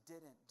what he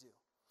didn't do.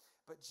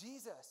 But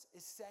Jesus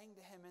is saying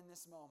to him in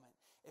this moment,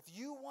 if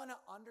you want to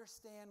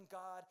understand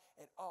God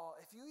at all,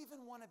 if you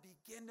even want to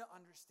begin to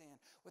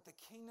understand what the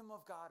kingdom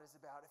of God is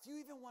about, if you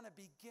even want to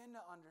begin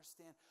to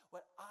understand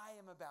what I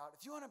am about,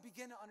 if you want to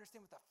begin to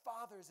understand what the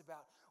Father is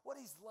about, what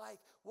he's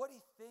like, what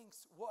he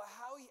thinks,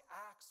 how he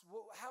acts,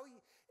 how he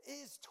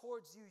is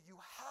towards you, you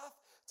have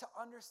to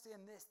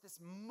understand this. This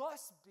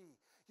must be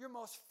your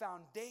most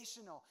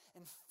foundational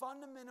and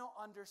fundamental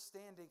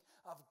understanding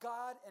of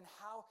God and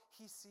how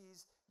he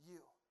sees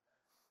you.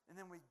 And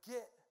then we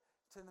get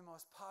to the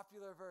most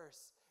popular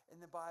verse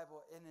in the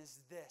Bible, and is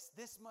this.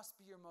 This must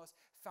be your most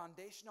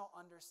foundational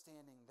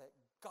understanding, that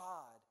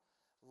God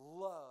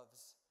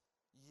loves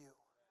you.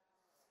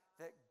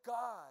 That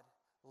God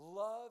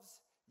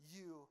loves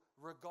you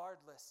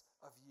regardless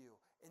of you,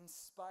 in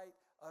spite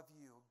of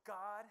you.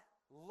 God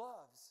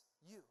loves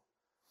you.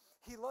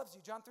 He loves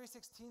you. John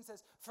 3:16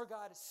 says, for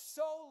God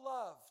so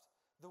loved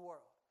the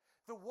world.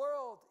 The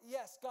world,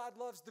 yes, God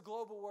loves the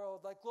global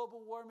world, like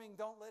global warming,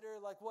 don't litter,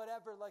 like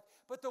whatever.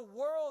 But the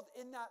world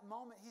in that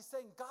moment, he's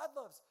saying God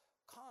loves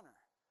Connor.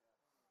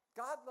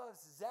 God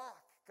loves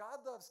Zach.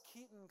 God loves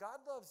Keaton. God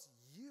loves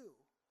you.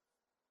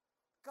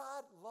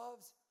 God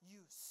loves you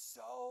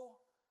so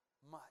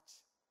much.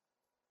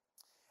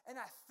 And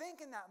I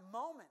think in that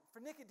moment, for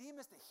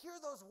Nicodemus to hear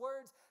those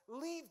words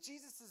leave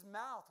Jesus'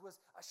 mouth was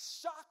a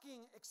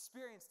shocking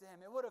experience to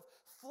him. It would have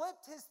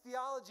flipped his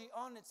theology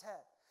on its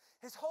head.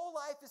 His whole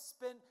life is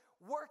spent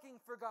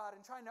working for God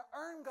and trying to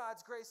earn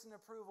God's grace and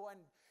approval.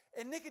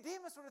 And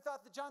Nicodemus would have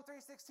thought that John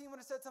 3:16 would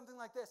have said something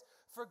like this: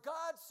 for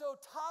God so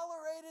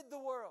tolerated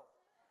the world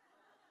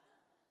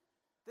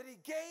that he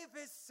gave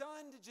his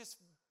son to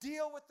just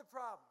deal with the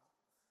problem.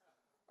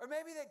 Or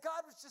maybe that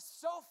God was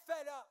just so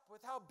fed up with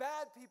how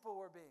bad people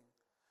were being.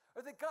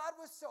 Or that God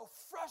was so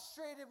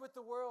frustrated with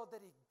the world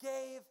that he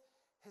gave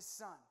his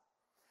son.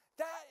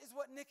 That is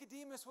what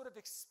Nicodemus would have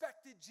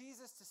expected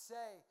Jesus to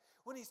say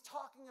when he's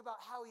talking about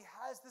how he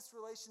has this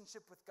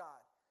relationship with God.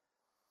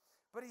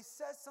 But he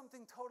says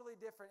something totally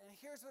different. And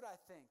here's what I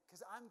think,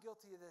 because I'm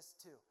guilty of this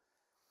too.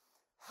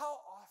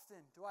 How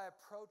often do I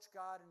approach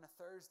God on a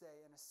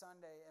Thursday and a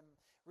Sunday and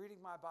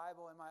reading my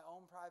Bible in my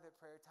own private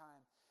prayer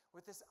time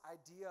with this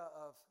idea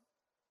of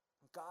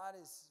God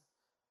is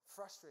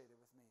frustrated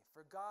with me.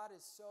 For God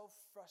is so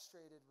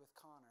frustrated with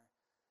Connor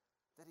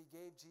that he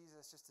gave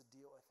Jesus just to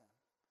deal with him.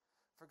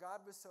 For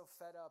God was so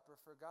fed up, or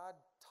for God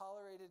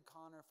tolerated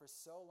Connor for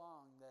so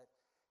long that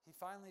he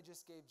finally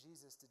just gave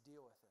Jesus to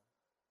deal with him.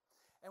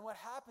 And what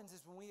happens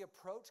is when we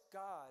approach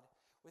God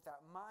with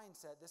that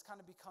mindset, this kind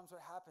of becomes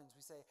what happens.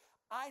 We say,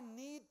 I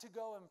need to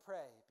go and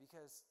pray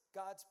because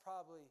God's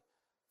probably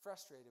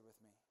frustrated with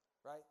me,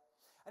 right?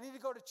 I need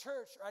to go to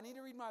church, or I need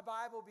to read my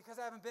Bible because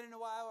I haven't been in a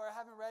while, or I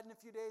haven't read in a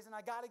few days, and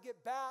I got to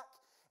get back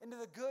into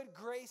the good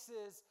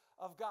graces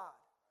of God.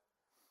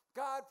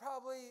 God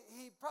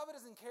he probably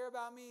doesn't care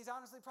about me. He's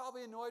honestly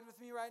probably annoyed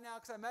with me right now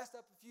because I messed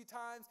up a few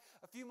times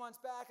a few months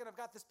back, and I've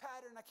got this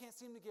pattern I can't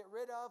seem to get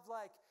rid of.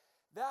 Like,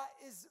 that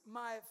is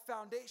my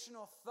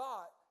foundational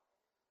thought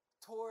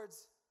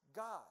towards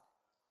God.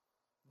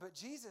 But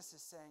Jesus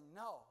is saying,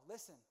 no,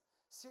 listen,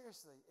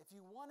 seriously, if you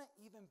want to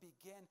even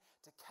begin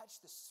to catch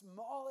the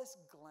smallest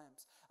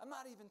glimpse, I'm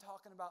not even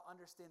talking about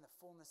understand the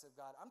fullness of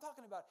God. I'm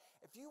talking about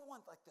if you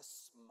want like the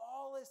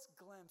smallest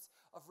glimpse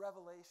of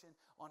revelation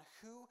on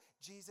who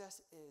Jesus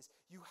is,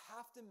 you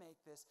have to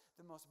make this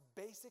the most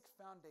basic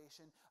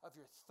foundation of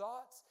your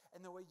thoughts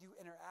and the way you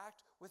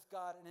interact with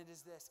God. And it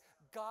is this: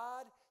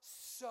 God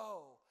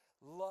so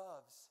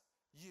loves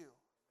you.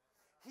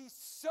 He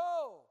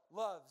so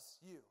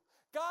loves you.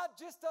 God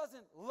just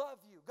doesn't love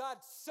you. God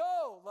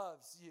so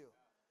loves you.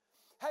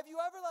 Have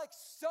you ever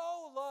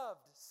so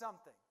loved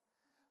something?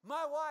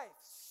 My wife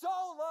so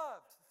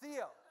loved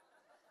Theo.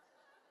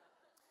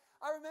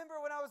 I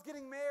remember when I was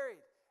getting married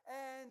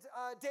and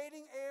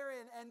dating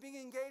Erin and being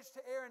engaged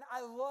to Erin.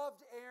 I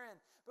loved Erin.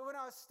 But when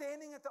I was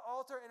standing at the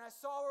altar and I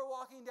saw her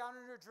walking down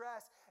in her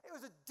dress, it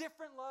was a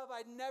different love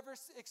I'd never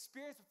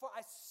experienced before.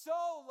 I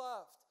so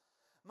loved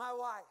my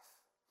wife.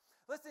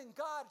 Listen,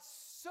 God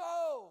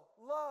so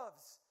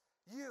loves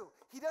you.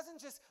 He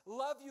doesn't just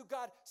love you,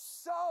 God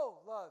so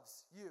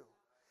loves you.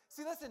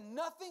 See, listen,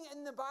 nothing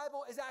in the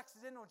Bible is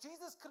accidental.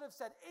 Jesus could have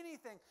said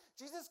anything.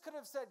 Jesus could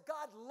have said,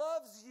 God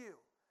loves you.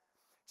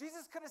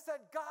 Jesus could have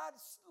said, God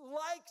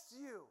likes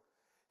you.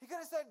 He could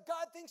have said,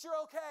 God thinks you're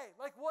okay,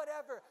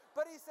 whatever.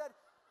 But he said,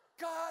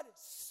 God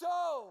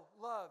so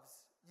loves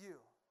you.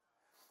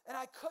 And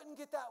I couldn't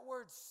get that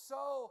word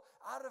so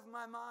out of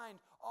my mind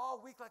all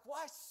week.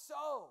 Why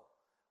so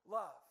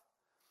love?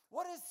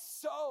 What is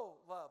so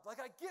love?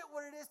 I get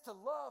what it is to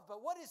love,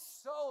 but what is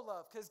so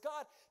love? Because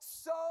God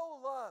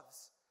so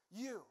loves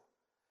you.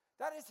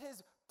 That is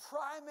his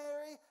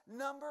primary,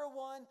 number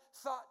one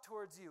thought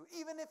towards you.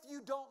 Even if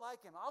you don't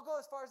like him. I'll go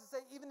as far as to say,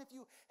 even if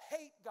you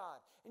hate God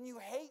and you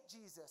hate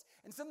Jesus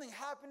and something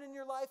happened in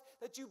your life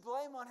that you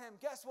blame on him,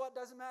 guess what?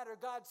 Doesn't matter.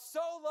 God so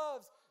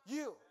loves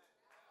you.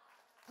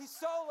 He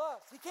so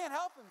loves. He can't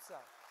help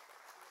himself.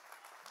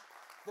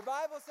 The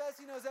Bible says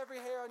he knows every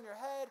hair on your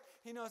head.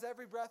 He knows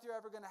every breath you're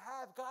ever going to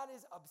have. God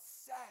is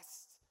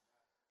obsessed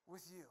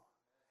with you.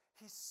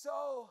 He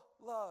so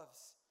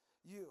loves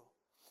you.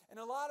 And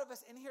a lot of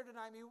us in here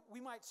tonight,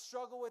 we might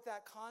struggle with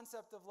that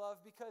concept of love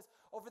because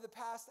over the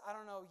past,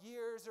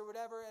 years or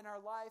whatever in our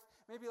life,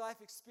 maybe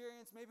life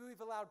experience, maybe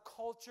we've allowed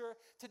culture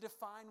to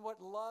define what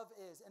love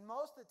is. And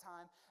most of the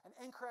time, an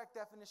incorrect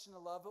definition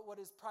of love, but what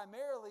is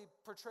primarily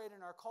portrayed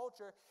in our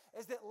culture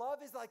is that love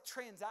is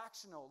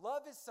transactional.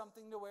 Love is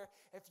something to where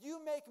if you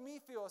make me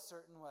feel a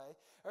certain way,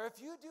 or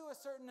if you do a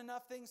certain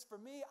enough things for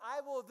me, I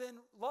will then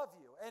love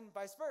you, and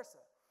vice versa.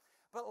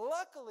 But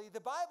luckily, the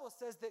Bible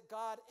says that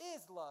God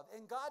is love,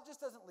 and God just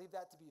doesn't leave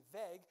that to be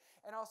vague.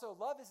 And also,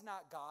 love is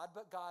not God,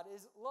 but God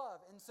is love.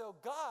 And so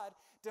God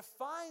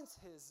defines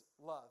his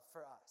love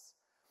for us.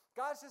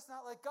 God's just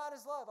not God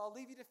is love. I'll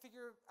leave you to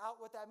figure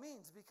out what that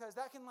means, because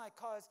that can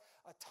cause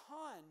a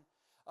ton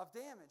of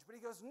damage. But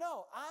he goes,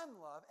 no, I'm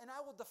love, and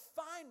I will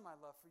define my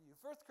love for you.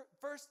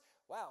 First,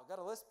 wow, got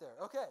a list there.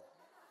 Okay.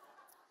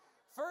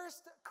 1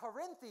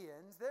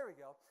 Corinthians, there we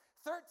go.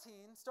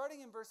 13,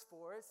 starting in verse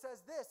 4, it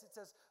says this. It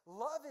says,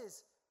 love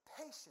is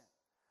patient.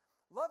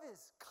 Love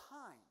is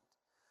kind.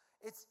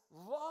 It's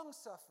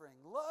long-suffering.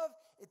 Love,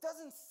 it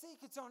doesn't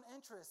seek its own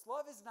interest.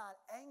 Love is not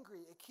angry.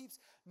 It keeps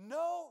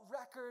no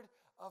record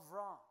of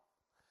wrong.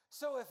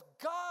 So if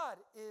God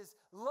is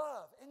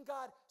love and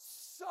God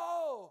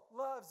so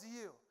loves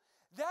you,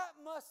 that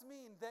must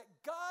mean that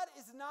God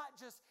is not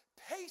just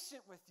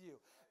patient with you.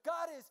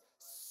 God is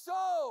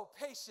so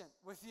patient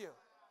with you.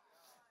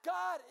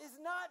 God is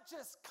not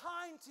just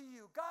kind to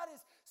you. God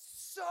is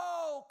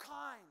so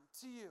kind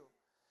to you.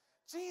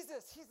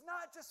 Jesus, he's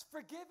not just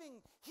forgiving.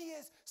 He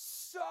is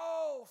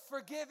so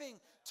forgiving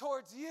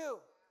towards you.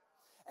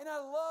 And I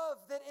love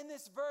that in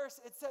this verse,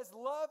 it says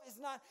love is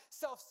not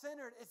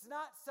self-centered. It's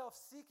not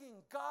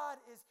self-seeking. God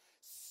is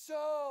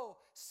so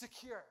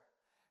secure.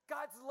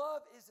 God's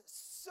love is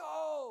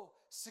so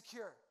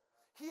secure.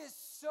 He is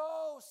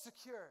so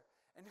secure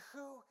in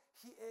who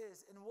he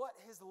is and what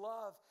his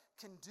love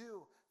can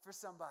do for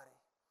somebody.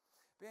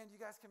 Band, you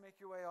guys can make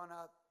your way on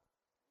up.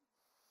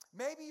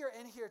 Maybe you're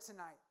in here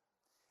tonight,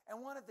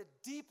 and one of the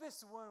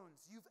deepest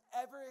wounds you've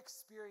ever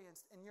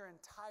experienced in your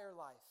entire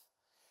life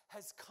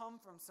has come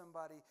from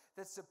somebody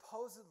that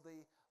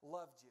supposedly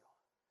loved you.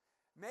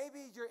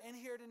 Maybe you're in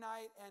here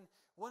tonight and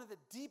one of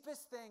the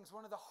deepest things,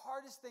 one of the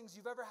hardest things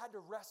you've ever had to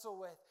wrestle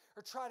with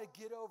or try to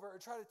get over or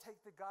try to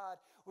take to God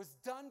was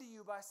done to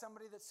you by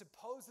somebody that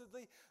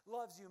supposedly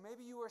loves you.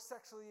 Maybe you were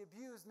sexually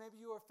abused. Maybe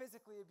you were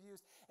physically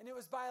abused. And it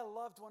was by a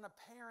loved one, a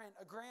parent,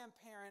 a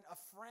grandparent, a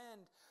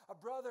friend, a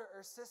brother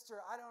or sister.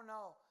 I don't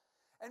know.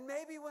 And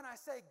maybe when I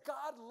say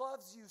God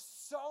loves you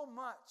so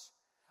much,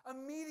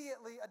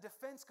 immediately a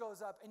defense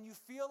goes up and you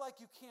feel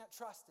like you can't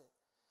trust it.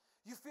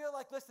 You feel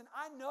like, listen,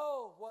 I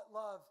know what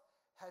love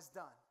has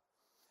done.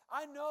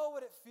 I know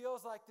what it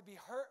feels like to be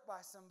hurt by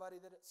somebody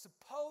that it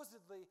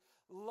supposedly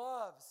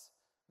loves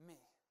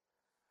me.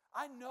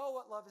 I know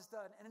what love has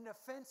done. And an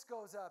offense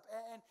goes up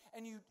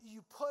and you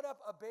put up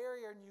a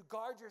barrier and you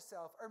guard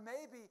yourself. Or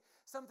maybe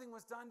something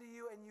was done to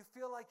you and you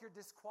feel like you're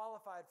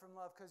disqualified from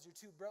love because you're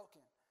too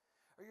broken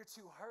or you're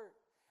too hurt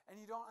and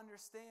you don't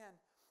understand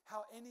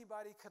how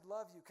anybody could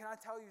love you. Can I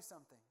tell you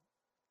something?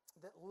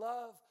 That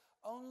love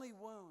only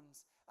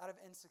wounds out of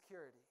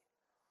insecurity.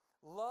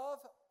 Love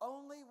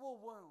only will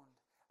wound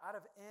out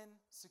of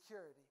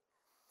insecurity.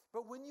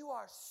 But when you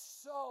are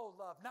so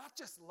loved, not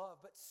just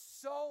loved, but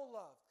so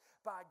loved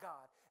by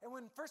God. And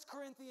when 1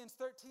 Corinthians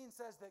 13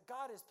 says that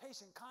God is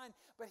patient, kind,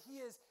 but he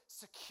is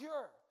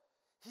secure.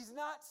 He's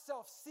not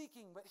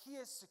self-seeking, but he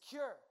is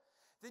secure.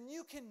 Then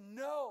you can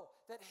know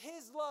that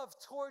his love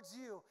towards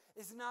you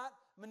is not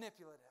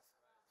manipulative.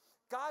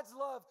 God's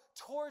love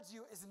towards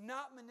you is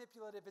not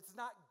manipulative. It's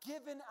not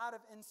given out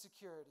of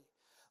insecurity.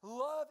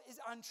 Love is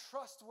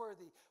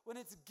untrustworthy when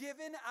it's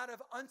given out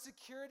of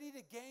insecurity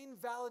to gain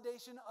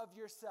validation of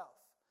yourself.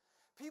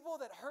 People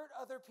that hurt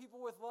other people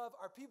with love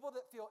are people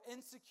that feel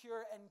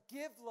insecure and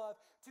give love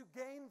to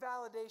gain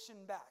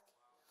validation back.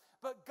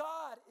 But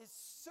God is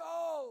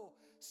so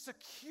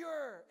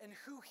secure in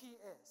who he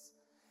is.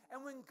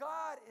 And when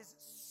God is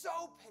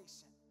so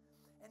patient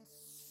and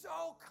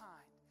so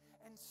kind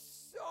and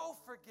so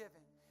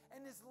forgiving,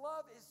 and his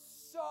love is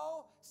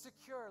so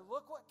secure,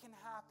 look what can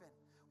happen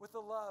with a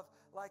love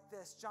like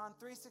this. John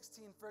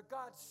 3:16, for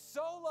God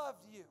so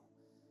loved you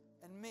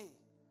and me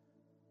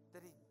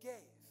that he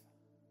gave.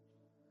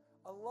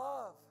 A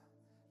love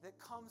that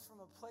comes from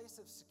a place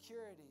of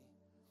security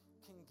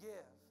can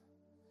give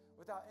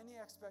without any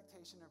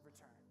expectation of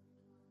return.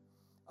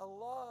 A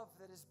love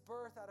that is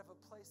birthed out of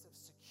a place of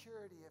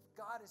security. If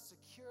God is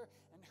secure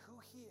in who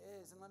he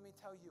is, and let me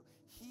tell you,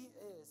 he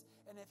is.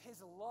 And if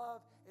his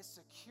love is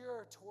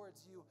secure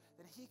towards you,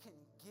 then he can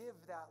give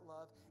that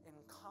love in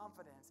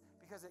confidence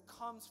because it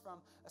comes from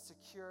a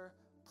secure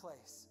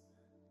place.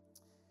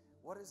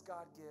 What does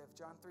God give?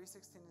 John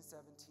 3:16 and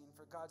 17.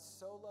 For God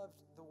so loved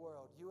the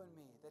world, you and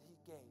me, that he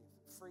gave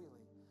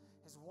freely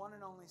his one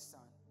and only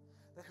Son,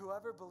 that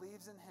whoever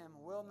believes in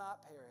him will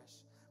not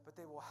perish, but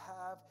they will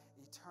have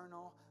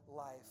eternal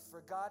life.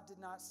 For God did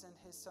not send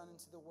his Son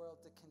into the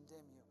world to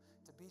condemn you,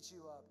 to beat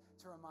you up,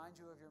 to remind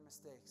you of your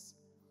mistakes.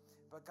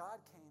 But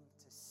God came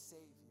to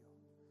save you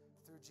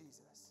through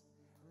Jesus.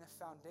 And the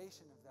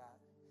foundation of that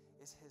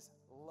is his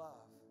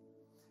love.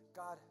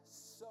 God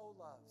so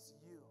loves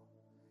you.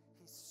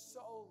 He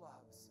so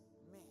loves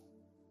me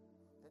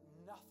that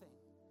nothing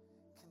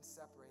can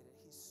separate it.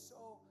 He's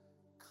so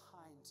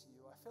kind to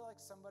you. I feel like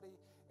somebody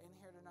in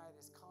here tonight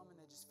has come and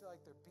they just feel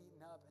like they're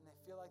beaten up and they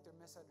feel like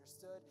they're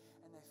misunderstood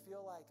and they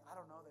feel like, I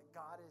don't know, that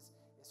God is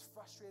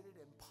frustrated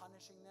and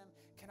punishing them.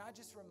 Can I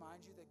just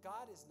remind you that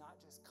God is not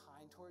just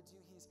kind towards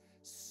you, he's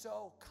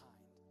so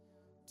kind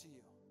to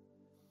you.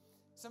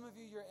 Some of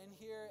you, you're in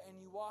here and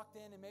you walked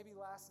in and maybe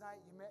last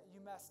night you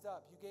messed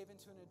up. You gave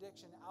into an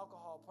addiction,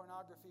 alcohol,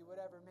 pornography,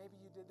 whatever. Maybe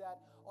you did that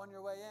on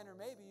your way in, or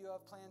maybe you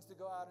have plans to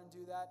go out and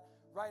do that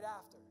right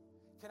after.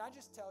 Can I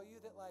just tell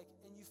you that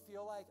and you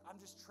feel like I'm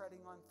just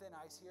treading on thin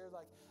ice here,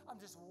 like I'm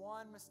just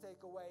one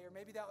mistake away, or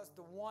maybe that was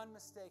the one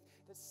mistake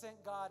that sent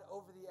God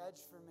over the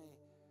edge for me.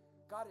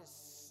 God is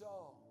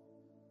so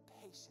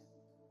patient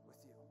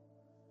with you.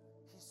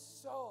 He's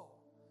so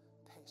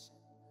patient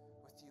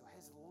with you.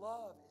 His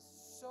love is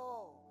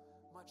so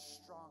much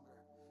stronger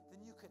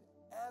than you could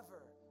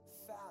ever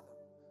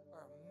fathom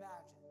or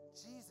imagine.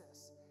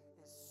 Jesus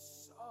is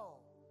so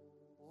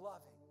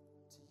loving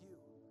to you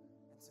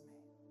and to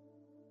me.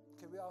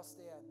 Can we all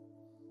stand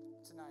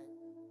tonight?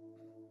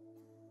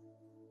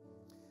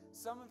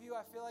 Some of you,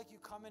 I feel like you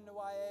come into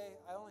YA.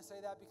 I only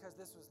say that because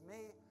this was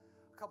me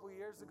a couple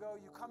years ago.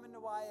 You come into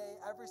YA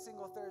every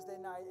single Thursday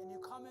night, and you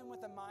come in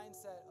with a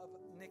mindset of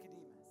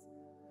Nicodemus.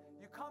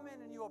 You come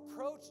in and you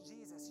approach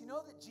Jesus. You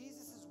know that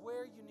Jesus is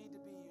where you need to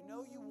be. You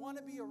know you want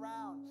to be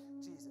around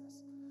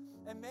Jesus.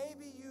 And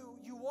maybe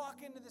you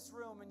walk into this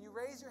room and you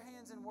raise your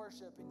hands in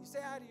worship and you say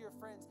hi to your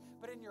friends,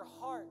 but in your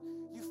heart,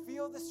 you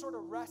feel this sort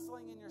of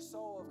wrestling in your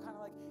soul of kind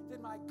of like, did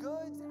my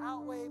goods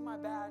outweigh my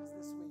bads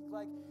this week?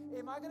 Like,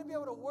 am I going to be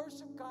able to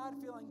worship God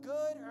feeling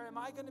good, or am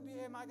I going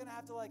to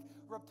have to like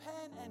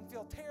repent and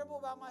feel terrible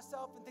about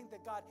myself and think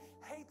that God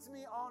hates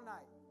me all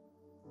night?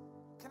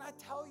 Can I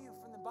tell you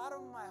from the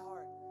bottom of my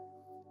heart,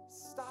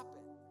 stop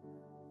it.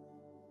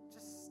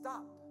 Just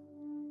stop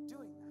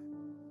doing that.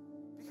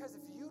 Because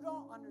if you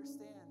don't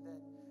understand that,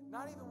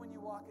 not even when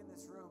you walk in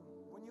this room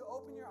when you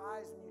open your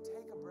eyes, when you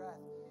take a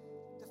breath,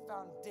 the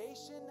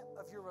foundation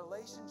of your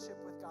relationship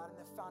with God and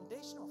the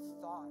foundational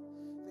thought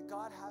that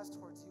God has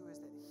towards you is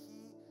that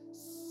he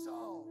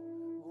so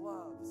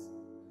loves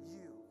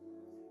you.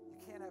 You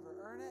can't ever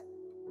earn it.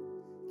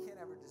 You can't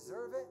ever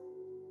deserve it.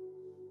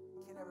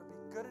 You can't ever be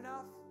good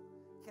enough.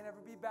 You can't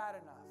ever be bad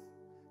enough.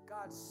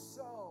 God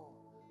so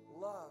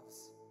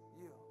loves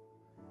you.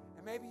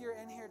 And maybe you're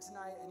in here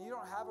tonight and you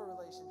don't have a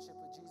relationship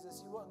with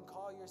Jesus. You wouldn't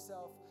call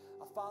yourself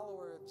a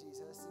follower of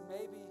Jesus. And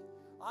maybe,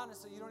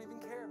 honestly, you don't even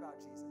care about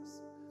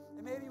Jesus.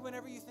 And maybe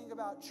whenever you think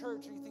about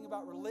church or you think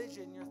about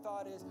religion, your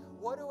thought is,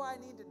 what do I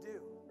need to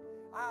do?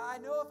 I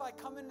know if I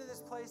come into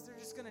this place, they're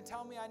just going to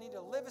tell me I need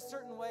to live a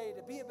certain way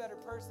to be a better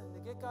person, to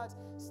get God's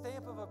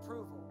stamp of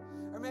approval.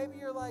 Or maybe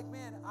you're like,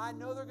 man, I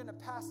know they're going to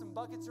pass some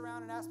buckets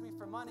around and ask me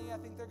for money. I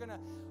think they're going to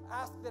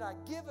ask that I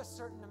give a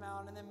certain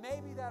amount, and then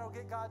maybe that'll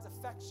get God's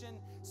affection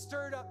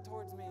stirred up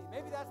towards me.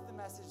 Maybe that's the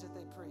message that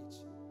they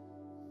preach.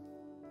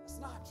 It's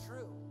not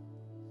true.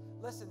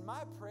 Listen,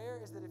 my prayer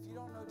is that if you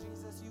don't know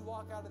Jesus, you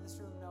walk out of this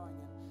room knowing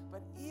him.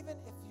 But even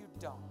if you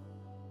don't,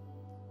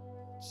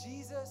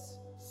 Jesus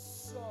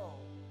so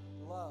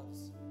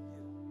loves you.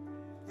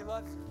 He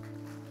loves you.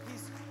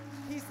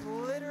 He's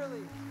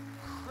literally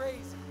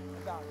crazy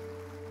about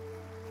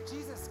you.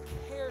 Jesus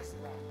cares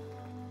about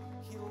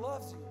you. He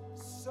loves you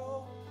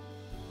so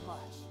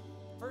much.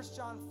 1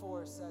 John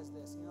 4 says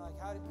this. You know, like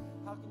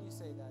how can you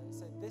say that? It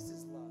said, this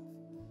is love.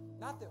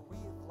 Not that we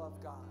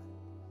love God,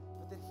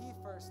 but that he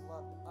first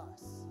loved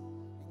us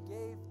and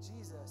gave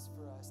Jesus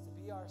for us to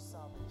be our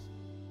salvation.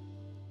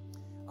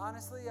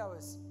 Honestly, I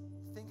was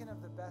thinking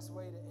of the best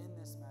way to end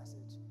this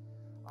message.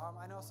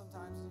 I know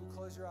sometimes you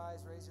close your eyes,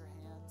 raise your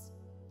hands.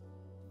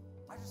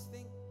 I just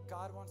think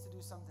God wants to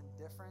do something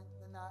different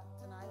than that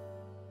tonight.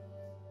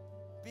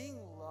 Being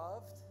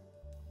loved,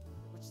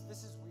 which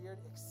this is weird,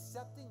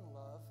 accepting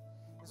love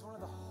is one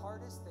of the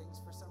hardest things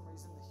for some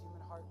reason the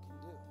human heart can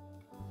do.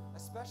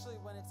 Especially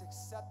when it's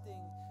accepting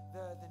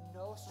the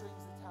no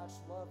strings attached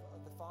love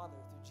of the Father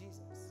through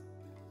Jesus.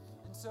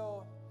 And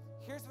so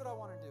here's what I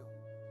want to do.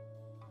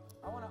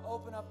 I want to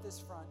open up this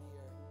front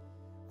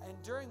here. And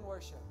during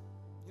worship,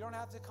 you don't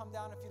have to come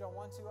down if you don't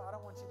want to. I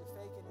don't want you to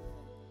fake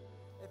anything.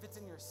 If it's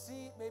in your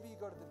seat, maybe you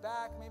go to the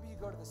back, maybe you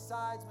go to the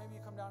sides, maybe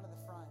you come down to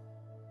the front.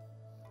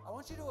 I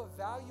want you to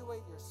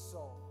evaluate your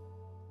soul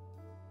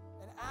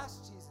and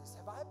ask Jesus,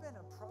 have I been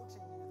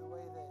approaching you the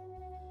way that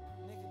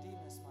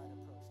Nicodemus might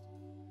approach you?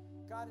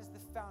 God, is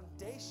the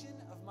foundation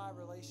of my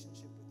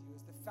relationship with you,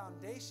 is the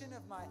foundation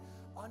of my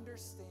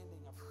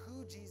understanding of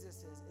who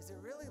Jesus is it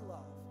really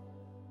love?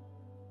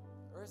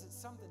 Or is it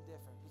something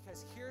different?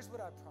 Because here's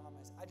what I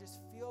promise. I just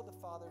feel the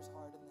Father's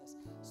heart in this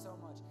so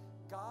much.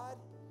 God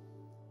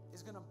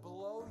is going to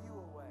blow you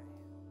away.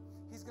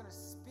 He's going to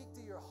speak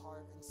to your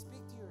heart and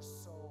speak to your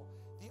soul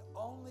the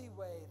only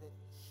way that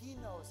he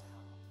knows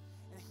how.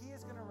 And he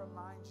is going to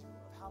remind you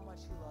of how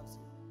much he loves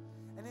you.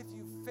 And if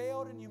you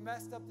failed and you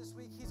messed up this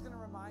week, he's going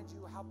to remind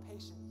you how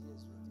patient he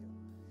is with you.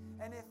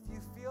 And if you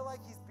feel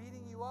like he's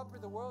beating you up or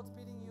the world's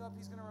beating you up,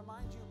 he's going to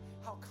remind you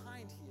how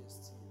kind he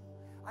is to you.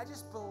 I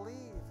just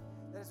believe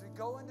that as we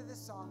go into this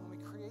song and we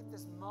create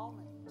this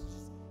moment to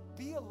just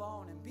be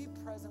alone and be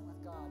present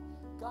with God,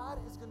 God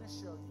is going to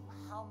show you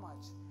how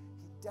much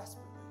he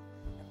desperately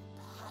and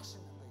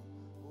passionately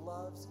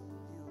loves you.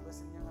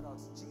 Listen, young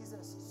adults,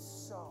 Jesus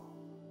so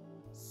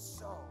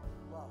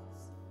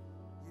loves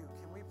you.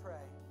 Can we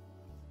pray?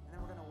 And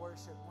then we're going to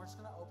worship. We're just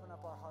going to open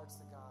up our hearts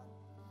to God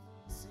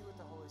and see what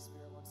the Holy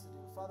Spirit wants to do.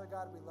 Father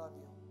God, we love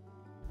you.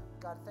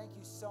 God, thank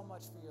you so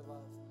much for your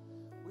love.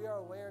 We are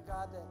aware,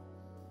 God, that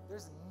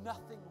there's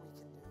nothing we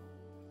can do.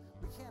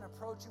 We can't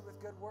approach you with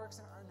good works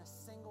and earn a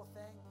single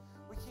thing.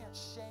 We can't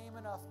shame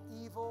enough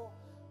evil.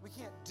 We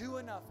can't do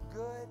enough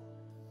good.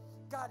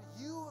 God,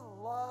 you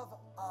love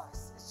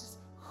us. It's just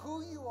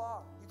who you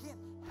are. You can't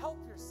help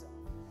yourself.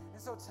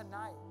 And so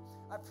tonight,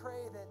 I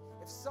pray that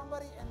if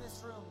somebody in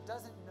this room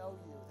doesn't know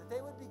you, that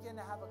they would begin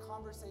to have a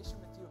conversation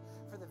with you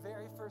for the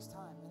very first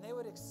time, and they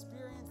would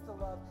experience the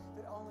love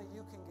that only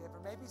you can give.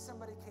 Or maybe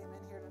somebody came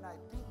in here tonight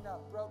beaten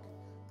up, broken,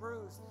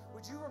 bruised.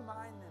 Would you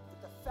remind them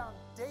that the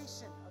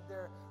foundation of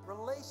their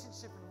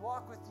relationship and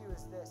walk with you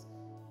is this: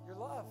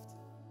 you're loved.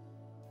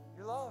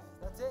 You're loved.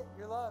 That's it.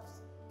 You're loved.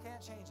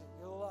 Can't change it.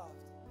 You're loved.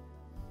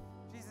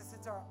 Jesus,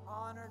 it's our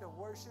honor to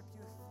worship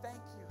you.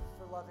 Thank you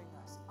for loving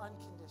us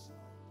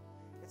unconditionally.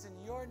 It's in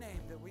your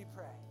name that we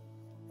pray.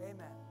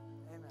 Amen.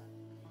 Amen.